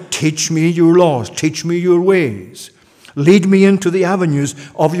 Lord, teach me your laws, teach me your ways. Lead me into the avenues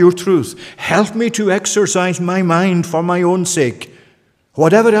of your truth. Help me to exercise my mind for my own sake.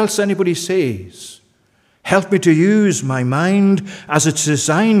 Whatever else anybody says, help me to use my mind as it's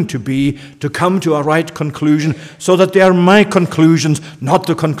designed to be, to come to a right conclusion, so that they are my conclusions, not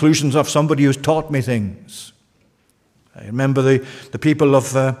the conclusions of somebody who's taught me things. I remember the people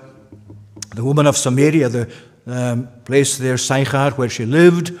of the woman of Samaria, the place there, Sychar, where she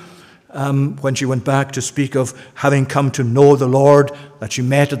lived, when she went back to speak of having come to know the Lord, that she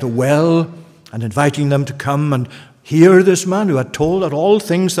met at the well and inviting them to come and hear this man who had told her all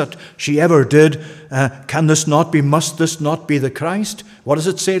things that she ever did. Must this not be the Christ? What does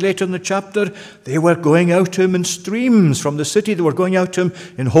it say later in the chapter? They were going out to him in streams from the city. They were going out to him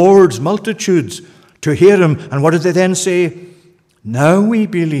in hordes, multitudes, to hear him. And what did they then say? Now we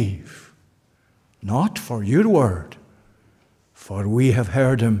believe, not for your word, for we have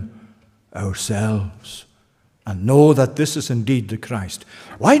heard him ourselves, and know that this is indeed the Christ.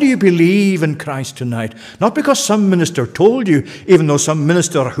 Why do you believe in Christ tonight? Not because some minister told you, even though some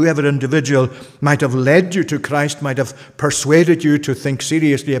minister or whoever individual might have led you to Christ, might have persuaded you to think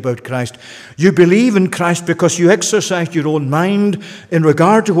seriously about Christ. You believe in Christ because you exercised your own mind in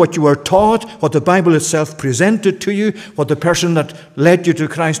regard to what you were taught, what the Bible itself presented to you, what the person that led you to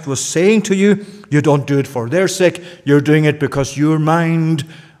Christ was saying to you. You don't do it for their sake. You're doing it because your mind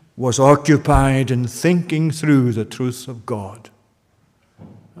was occupied in thinking through the truths of God.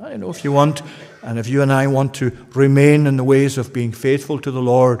 I know if you want, and if you and I want to remain in the ways of being faithful to the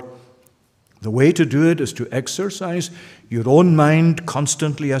Lord, the way to do it is to exercise your own mind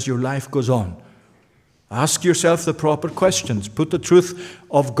constantly as your life goes on. Ask yourself the proper questions. Put the truth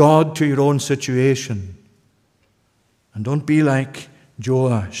of God to your own situation. And don't be like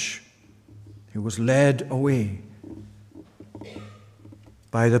Joash, who was led away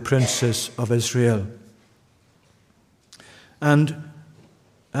by the princes of Israel. And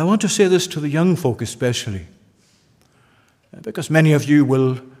I want to say this to the young folk especially, because many of you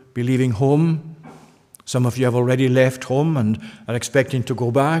will be leaving home. Some of you have already left home and are expecting to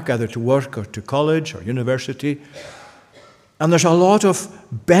go back, either to work or to college or university. And there's a lot of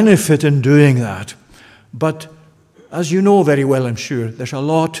benefit in doing that. But as you know very well, I'm sure, there's a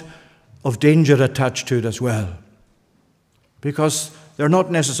lot of danger attached to it as well. Because they're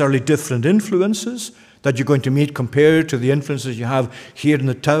not necessarily different influences that you're going to meet compared to the influences you have here in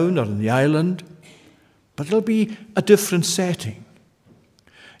the town or in the island, but it'll be a different setting.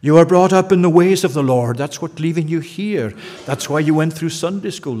 You are brought up in the ways of the Lord. That's what's leaving you here. That's why you went through Sunday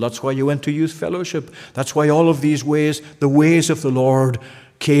school. That's why you went to youth fellowship. That's why all of these ways, the ways of the Lord,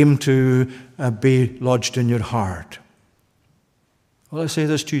 came to be lodged in your heart. Well, I say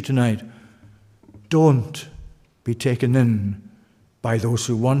this to you tonight. Don't be taken in by those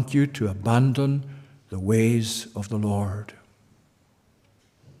who want you to abandon the ways of the Lord.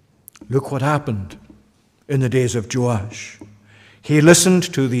 Look what happened in the days of Joash. He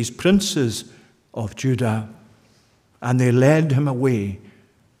listened to these princes of Judah, and they led him away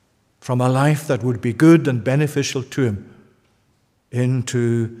from a life that would be good and beneficial to him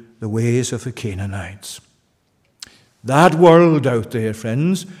into the ways of the Canaanites. That world out there,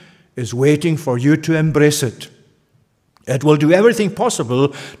 friends, is waiting for you to embrace it. It will do everything possible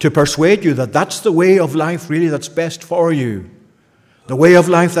to persuade you that that's the way of life really that's best for you. The way of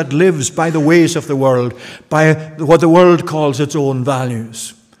life that lives by the ways of the world, by what the world calls its own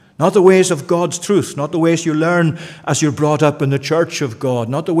values. Not the ways of God's truth, not the ways you learn as you're brought up in the church of God,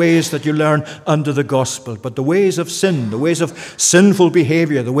 not the ways that you learn under the gospel, but the ways of sin, the ways of sinful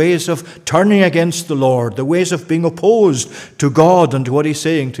behavior, the ways of turning against the Lord, the ways of being opposed to God and to what He's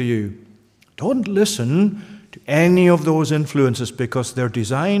saying to you. Don't listen to any of those influences, because their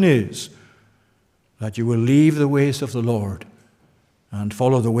design is that you will leave the ways of the Lord and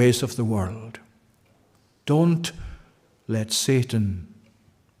follow the ways of the world. Don't let Satan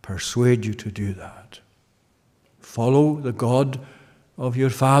persuade you to do that. Follow the God of your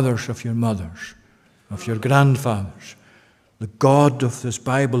fathers, of your mothers, of your grandfathers, the God of this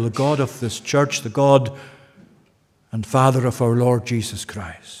Bible, the God of this church, the God and Father of our Lord Jesus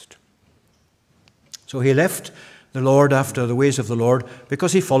Christ. So he left the Lord after the ways of the Lord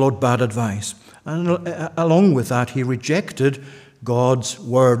because he followed bad advice. And along with that, he rejected God's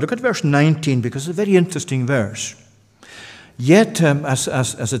word. Look at verse 19, because it's a very interesting verse. Yet, as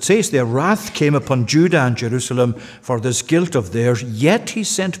it says there, wrath came upon Judah and Jerusalem for this guilt of theirs. Yet he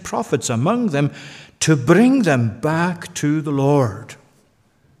sent prophets among them to bring them back to the Lord.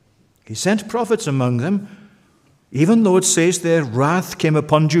 He sent prophets among them, even though it says there, wrath came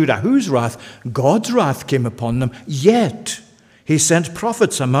upon Judah. Whose wrath? God's wrath came upon them. Yet he sent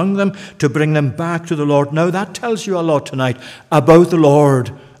prophets among them to bring them back to the Lord. Now that tells you a lot tonight about the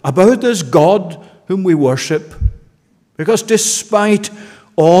Lord, about this God whom we worship. Because despite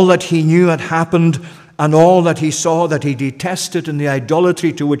all that he knew had happened and all that he saw that he detested in the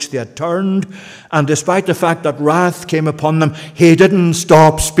idolatry to which they had turned, and despite the fact that wrath came upon them, he didn't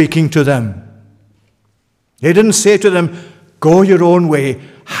stop speaking to them. He didn't say to them, go your own way,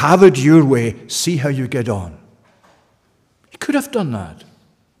 have it your way, see how you get on. He could have done that.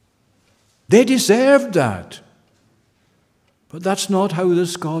 They deserved that. But that's not how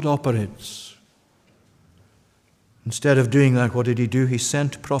this God operates. Instead of doing that, what did he do? He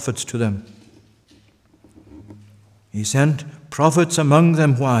sent prophets to them. He sent prophets among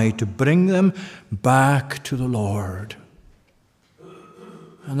them. Why? To bring them back to the Lord.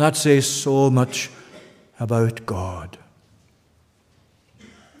 And that says so much about God.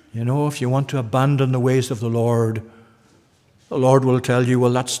 You know, if you want to abandon the ways of the Lord will tell you,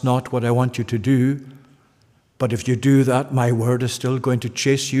 well, that's not what I want you to do. But if you do that, my word is still going to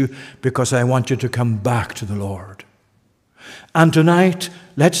chase you because I want you to come back to the Lord. And tonight,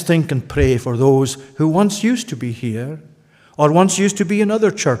 let's think and pray for those who once used to be here or once used to be in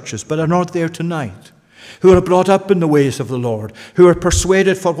other churches but are not there tonight, who are brought up in the ways of the Lord, who are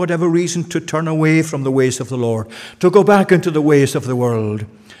persuaded for whatever reason to turn away from the ways of the Lord, to go back into the ways of the world.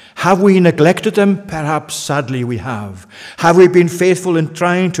 Have we neglected them? Perhaps sadly we have. Have we been faithful in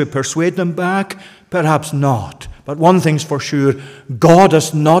trying to persuade them back? Perhaps not. But one thing's for sure, God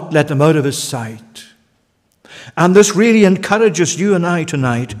has not let them out of his sight. And this really encourages you and I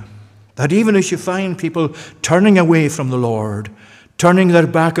tonight, that even as you find people turning away from the Lord, turning their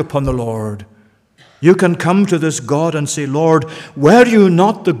back upon the Lord, you can come to this God and say, Lord, were you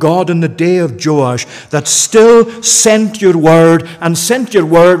not the God in the day of Joash that still sent your word and sent your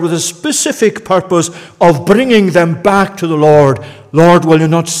word with a specific purpose of bringing them back to the Lord? Lord, will you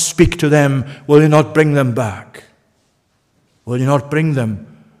not speak to them? Will you not bring them back? Will you not bring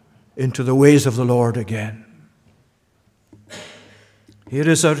them into the ways of the Lord again? Here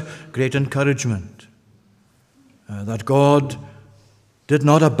is our great encouragement, that God did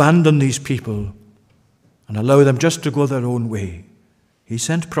not abandon these people and allow them just to go their own way. He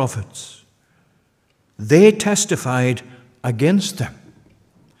sent prophets. They testified against them.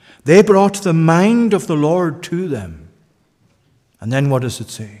 They brought the mind of the Lord to them. And then what does it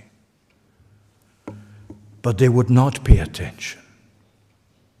say? But they would not pay attention.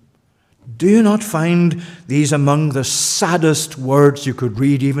 Do you not find these among the saddest words you could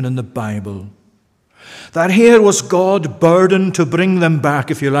read even in the Bible? That here was God burdened to bring them back,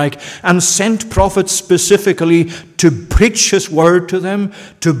 if you like, and sent prophets specifically to preach his word to them,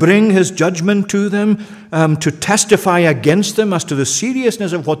 to bring his judgment to them, to testify against them as to the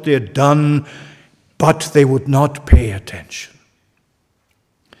seriousness of what they had done, but they would not pay attention.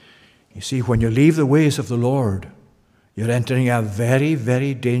 You see, when you leave the ways of the Lord, you're entering a very,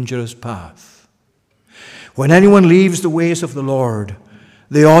 very dangerous path. When anyone leaves the ways of the Lord,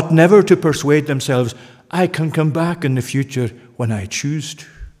 they ought never to persuade themselves, I can come back in the future when I choose to.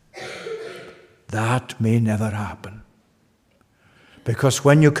 That may never happen. Because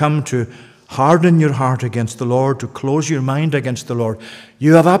when you come to harden your heart against the Lord, to close your mind against the Lord,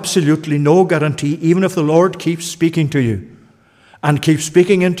 you have absolutely no guarantee, even if the Lord keeps speaking to you and keeps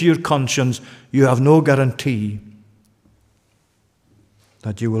speaking into your conscience, you have no guarantee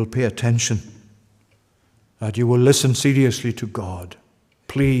that you will pay attention, that you will listen seriously to God.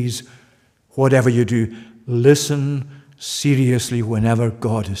 Please, whatever you do, listen seriously whenever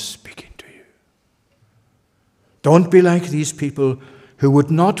God is speaking to you. Don't be like these people who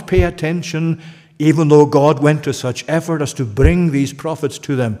would not pay attention even though God went to such effort as to bring these prophets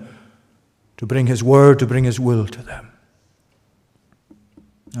to them, to bring his word, to bring his will to them.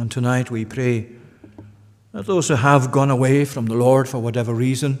 And tonight we pray that those who have gone away from the Lord for whatever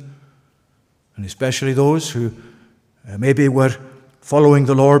reason, and especially those who maybe were following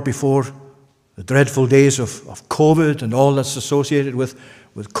the Lord before the dreadful days of COVID and all that's associated with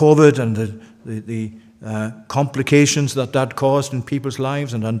COVID and the complications that caused in people's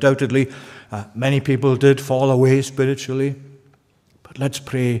lives, and undoubtedly many people did fall away spiritually. But let's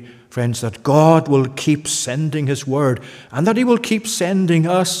pray, friends, that God will keep sending His word, and that He will keep sending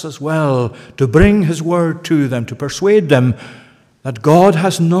us as well to bring His word to them, to persuade them that God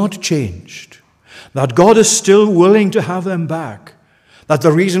has not changed, that God is still willing to have them back, that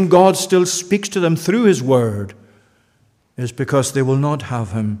the reason God still speaks to them through His word is because they will not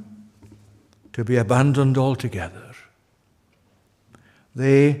have Him to be abandoned altogether.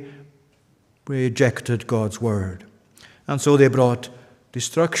 They rejected God's word, and so they brought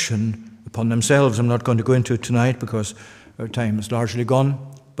destruction upon themselves. I'm not going to go into it tonight because our time is largely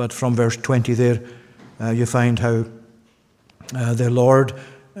gone, but from verse 20 there, you find how the Lord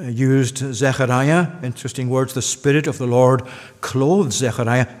used Zechariah. Interesting words. The Spirit of the Lord clothed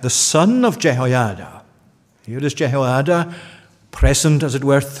Zechariah, the son of Jehoiada. Here is Jehoiada, present, as it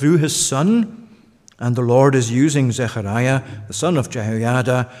were, through his son, and the Lord is using Zechariah, the son of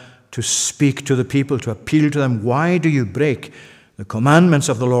Jehoiada, to speak to the people, to appeal to them. Why do you break the commandments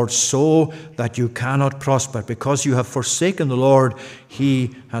of the Lord so that you cannot prosper? Because you have forsaken the Lord,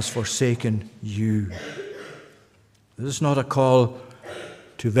 He has forsaken you. This is not a call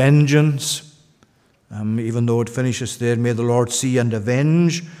to vengeance, even though it finishes there, may the Lord see and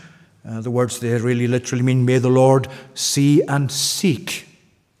avenge. The words there really literally mean, may the Lord see and seek.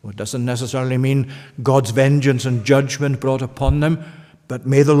 Well, it doesn't necessarily mean God's vengeance and judgment brought upon them, but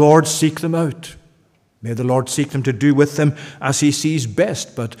may the Lord seek them out. May the Lord seek them to do with them as He sees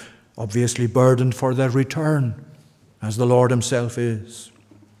best, but obviously burdened for their return, as the Lord Himself is.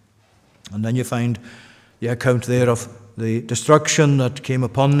 And then you find the account there of the destruction that came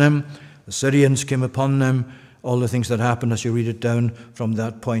upon them. The Syrians came upon them, all the things that happened as you read it down from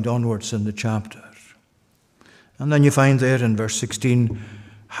that point onwards in the chapter. And then you find there in verse 16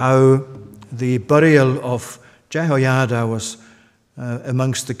 how the burial of Jehoiada was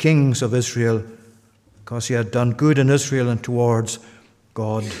amongst the kings of Israel, because he had done good in Israel and towards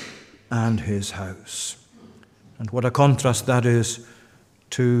God and His house. And what a contrast that is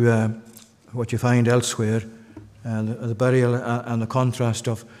to what you find elsewhere, the burial and the contrast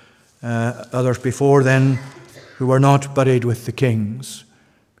of others before then who were not buried with the kings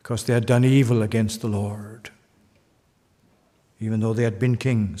because they had done evil against the Lord, even though they had been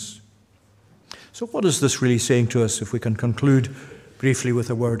kings. So what is this really saying to us, if we can conclude briefly with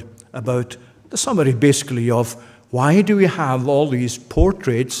a word about the summary basically of why do we have all these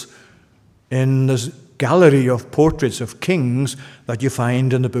portraits in this gallery of portraits of kings that you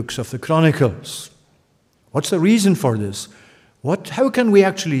find in the books of the Chronicles? What's the reason for this? How can we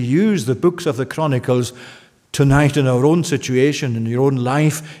actually use the books of the Chronicles tonight in our own situation, in your own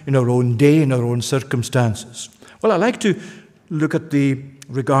life, in our own day, in our own circumstances? Well, I like to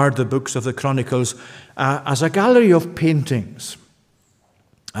regard the books of the Chronicles as a gallery of paintings.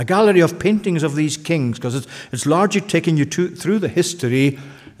 A gallery of paintings of these kings, because it's largely taking you through the history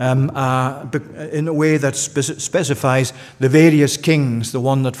in a way that specifies the various kings, the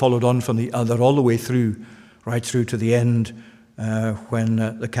one that followed on from the other, all the way through, right through to the end when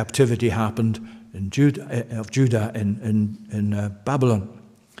the captivity happened in Judah in Babylon.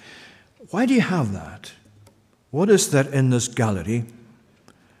 Why do you have that? What is there in this gallery?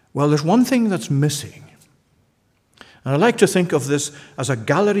 Well, there's one thing that's missing. And I like to think of this as a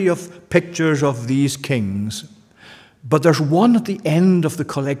gallery of pictures of these kings, but there's one at the end of the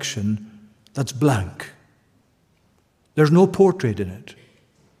collection that's blank. There's no portrait in it.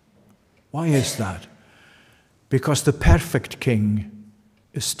 Why is that? Because the perfect king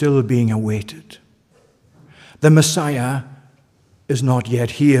is still being awaited. The Messiah is not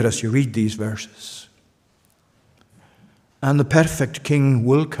yet here as you read these verses. And the perfect king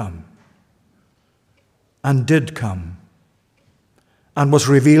will come, and did come, and was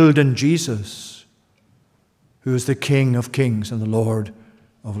revealed in Jesus, who is the King of kings and the Lord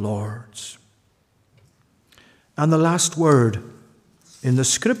of lords. And the last word in the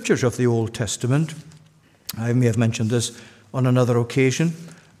scriptures of the Old Testament, I may have mentioned this on another occasion,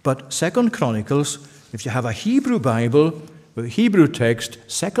 but 2 Chronicles, if you have a Hebrew Bible with a Hebrew text,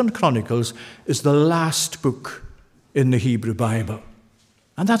 2 Chronicles is the last book in the Hebrew Bible.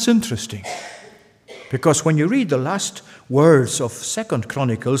 And that's interesting, because when you read the last words of 2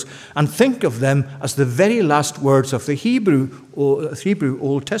 Chronicles and think of them as the very last words of the Hebrew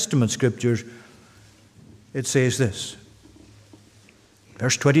Old Testament scriptures, it says this.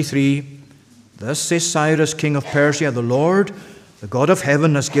 Verse 23, "Thus says Cyrus, king of Persia, the Lord, the God of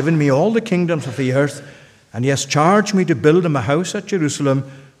heaven, has given me all the kingdoms of the earth, and He has charged me to build Him a house at Jerusalem,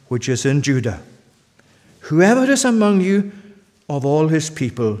 which is in Judah. Whoever is among you of all His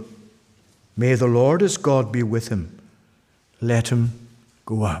people, May the Lord his God be with him. Let him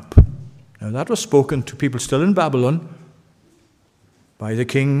go up. Now that was spoken to people still in Babylon by the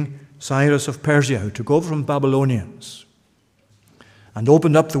king Cyrus of Persia, who took over from Babylonians and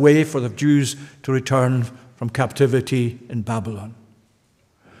opened up the way for the Jews to return from captivity in Babylon.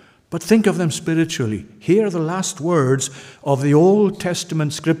 But think of them spiritually. Here are the last words of the Old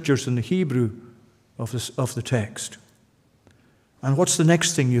Testament scriptures in the Hebrew of the text. And what's the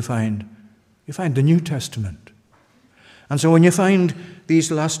next thing you find? You find the New Testament. And so when you find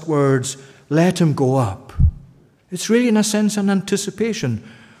these last words, let him go up, it's really in a sense an anticipation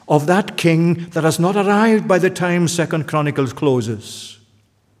of that king that has not arrived by the time 2 Chronicles closes,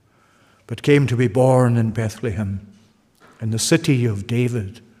 but came to be born in Bethlehem, in the city of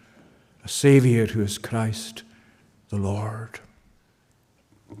David, a Savior who is Christ the Lord.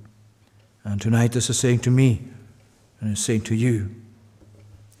 And tonight this is saying to me, and it's saying to you,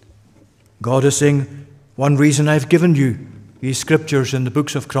 God is saying, one reason I've given you these scriptures in the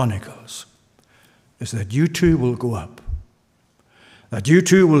books of Chronicles is that you too will go up. That you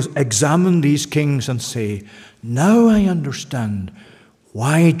too will examine these kings and say, now I understand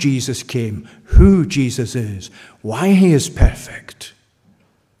why Jesus came, who Jesus is, why he is perfect,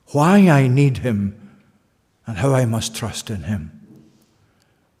 why I need him, and how I must trust in him.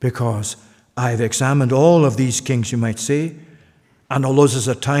 Because I've examined all of these kings, you might say, and although this is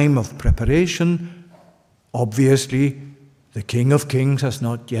a time of preparation, obviously the King of Kings has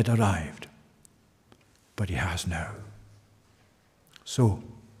not yet arrived, but he has now. So,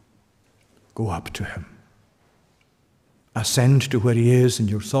 go up to him. Ascend to where he is in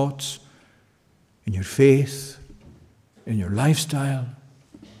your thoughts, in your faith, in your lifestyle,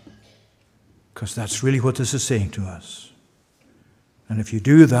 because that's really what this is saying to us. And if you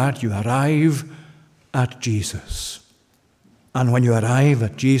do that, you arrive at Jesus. And when you arrive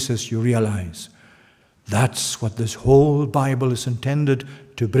at Jesus, you realize that's what this whole Bible is intended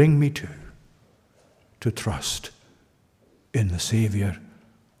to bring me to trust in the Savior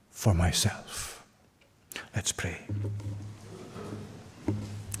for myself. Let's pray.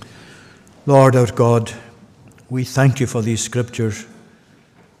 Lord our God, we thank you for these scriptures,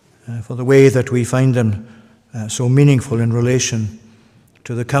 for the way that we find them so meaningful in relation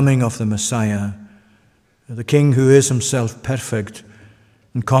to the coming of the Messiah, the King who is himself perfect,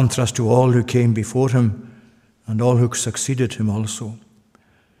 in contrast to all who came before him and all who succeeded him also.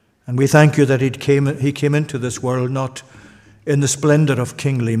 And we thank you that he came into this world not in the splendor of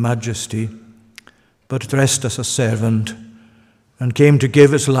kingly majesty, but dressed as a servant, and came to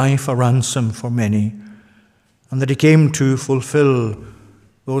give his life a ransom for many, and that he came to fulfill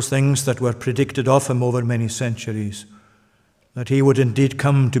those things that were predicted of him over many centuries, that he would indeed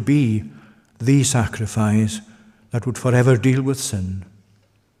come to be the sacrifice that would forever deal with sin.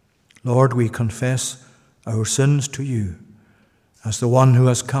 Lord, we confess our sins to you as the one who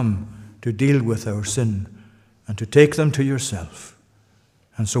has come to deal with our sin and to take them to yourself.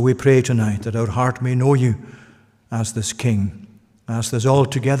 And so we pray tonight that our heart may know you as this King, as this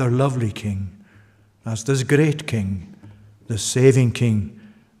altogether lovely King, as this great King, this saving King,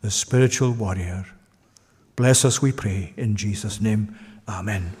 this spiritual warrior. Bless us, we pray, in Jesus' name.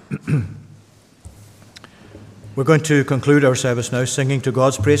 Amen. We're going to conclude our service now singing to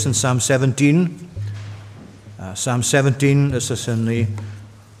God's praise in Psalm 17. Psalm 17, this is in the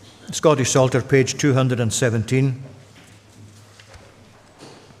Scottish Psalter, page 217.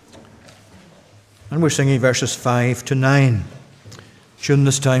 And we're singing verses 5 to 9. Tune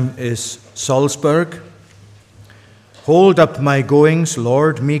this time is Salzburg. Hold up my goings,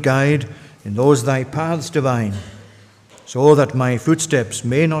 Lord, me guide in those thy paths divine, so that my footsteps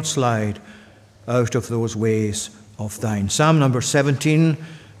may not slide out of those ways of thine. Psalm number 17,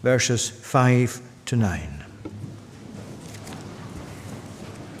 verses 5 to 9.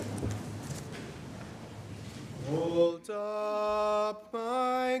 Hold up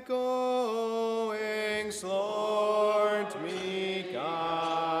my goings, Lord, me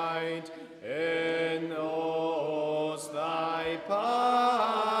guide in those thy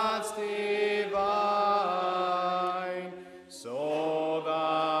paths divine, so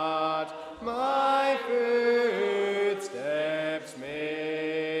that my footsteps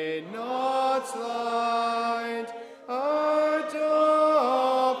may not slide out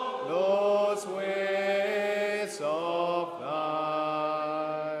of those ways of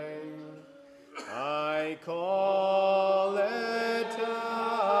thine. I call it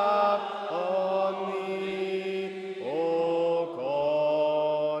upon thee, O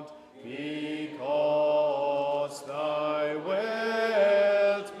God, because thy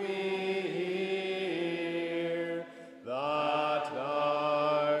wilt be here, that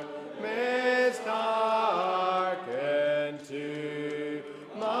thou mayest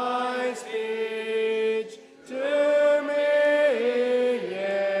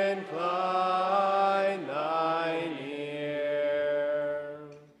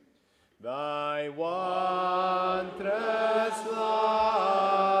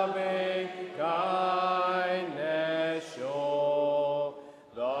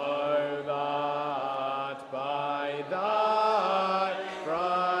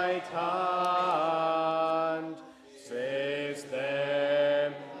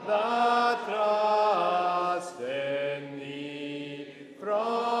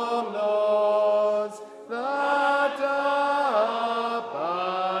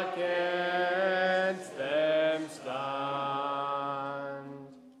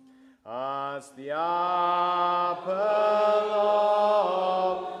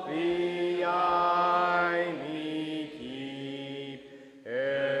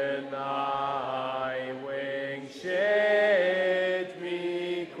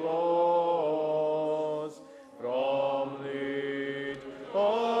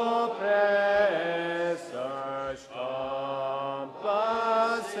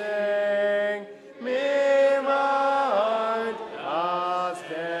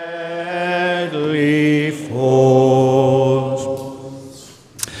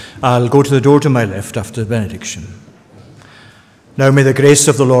I'll go to the door to my left after the benediction. Now may the grace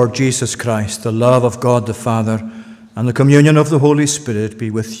of the Lord Jesus Christ, the love of God the Father, and the communion of the Holy Spirit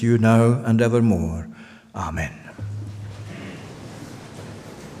be with you now and evermore. Amen.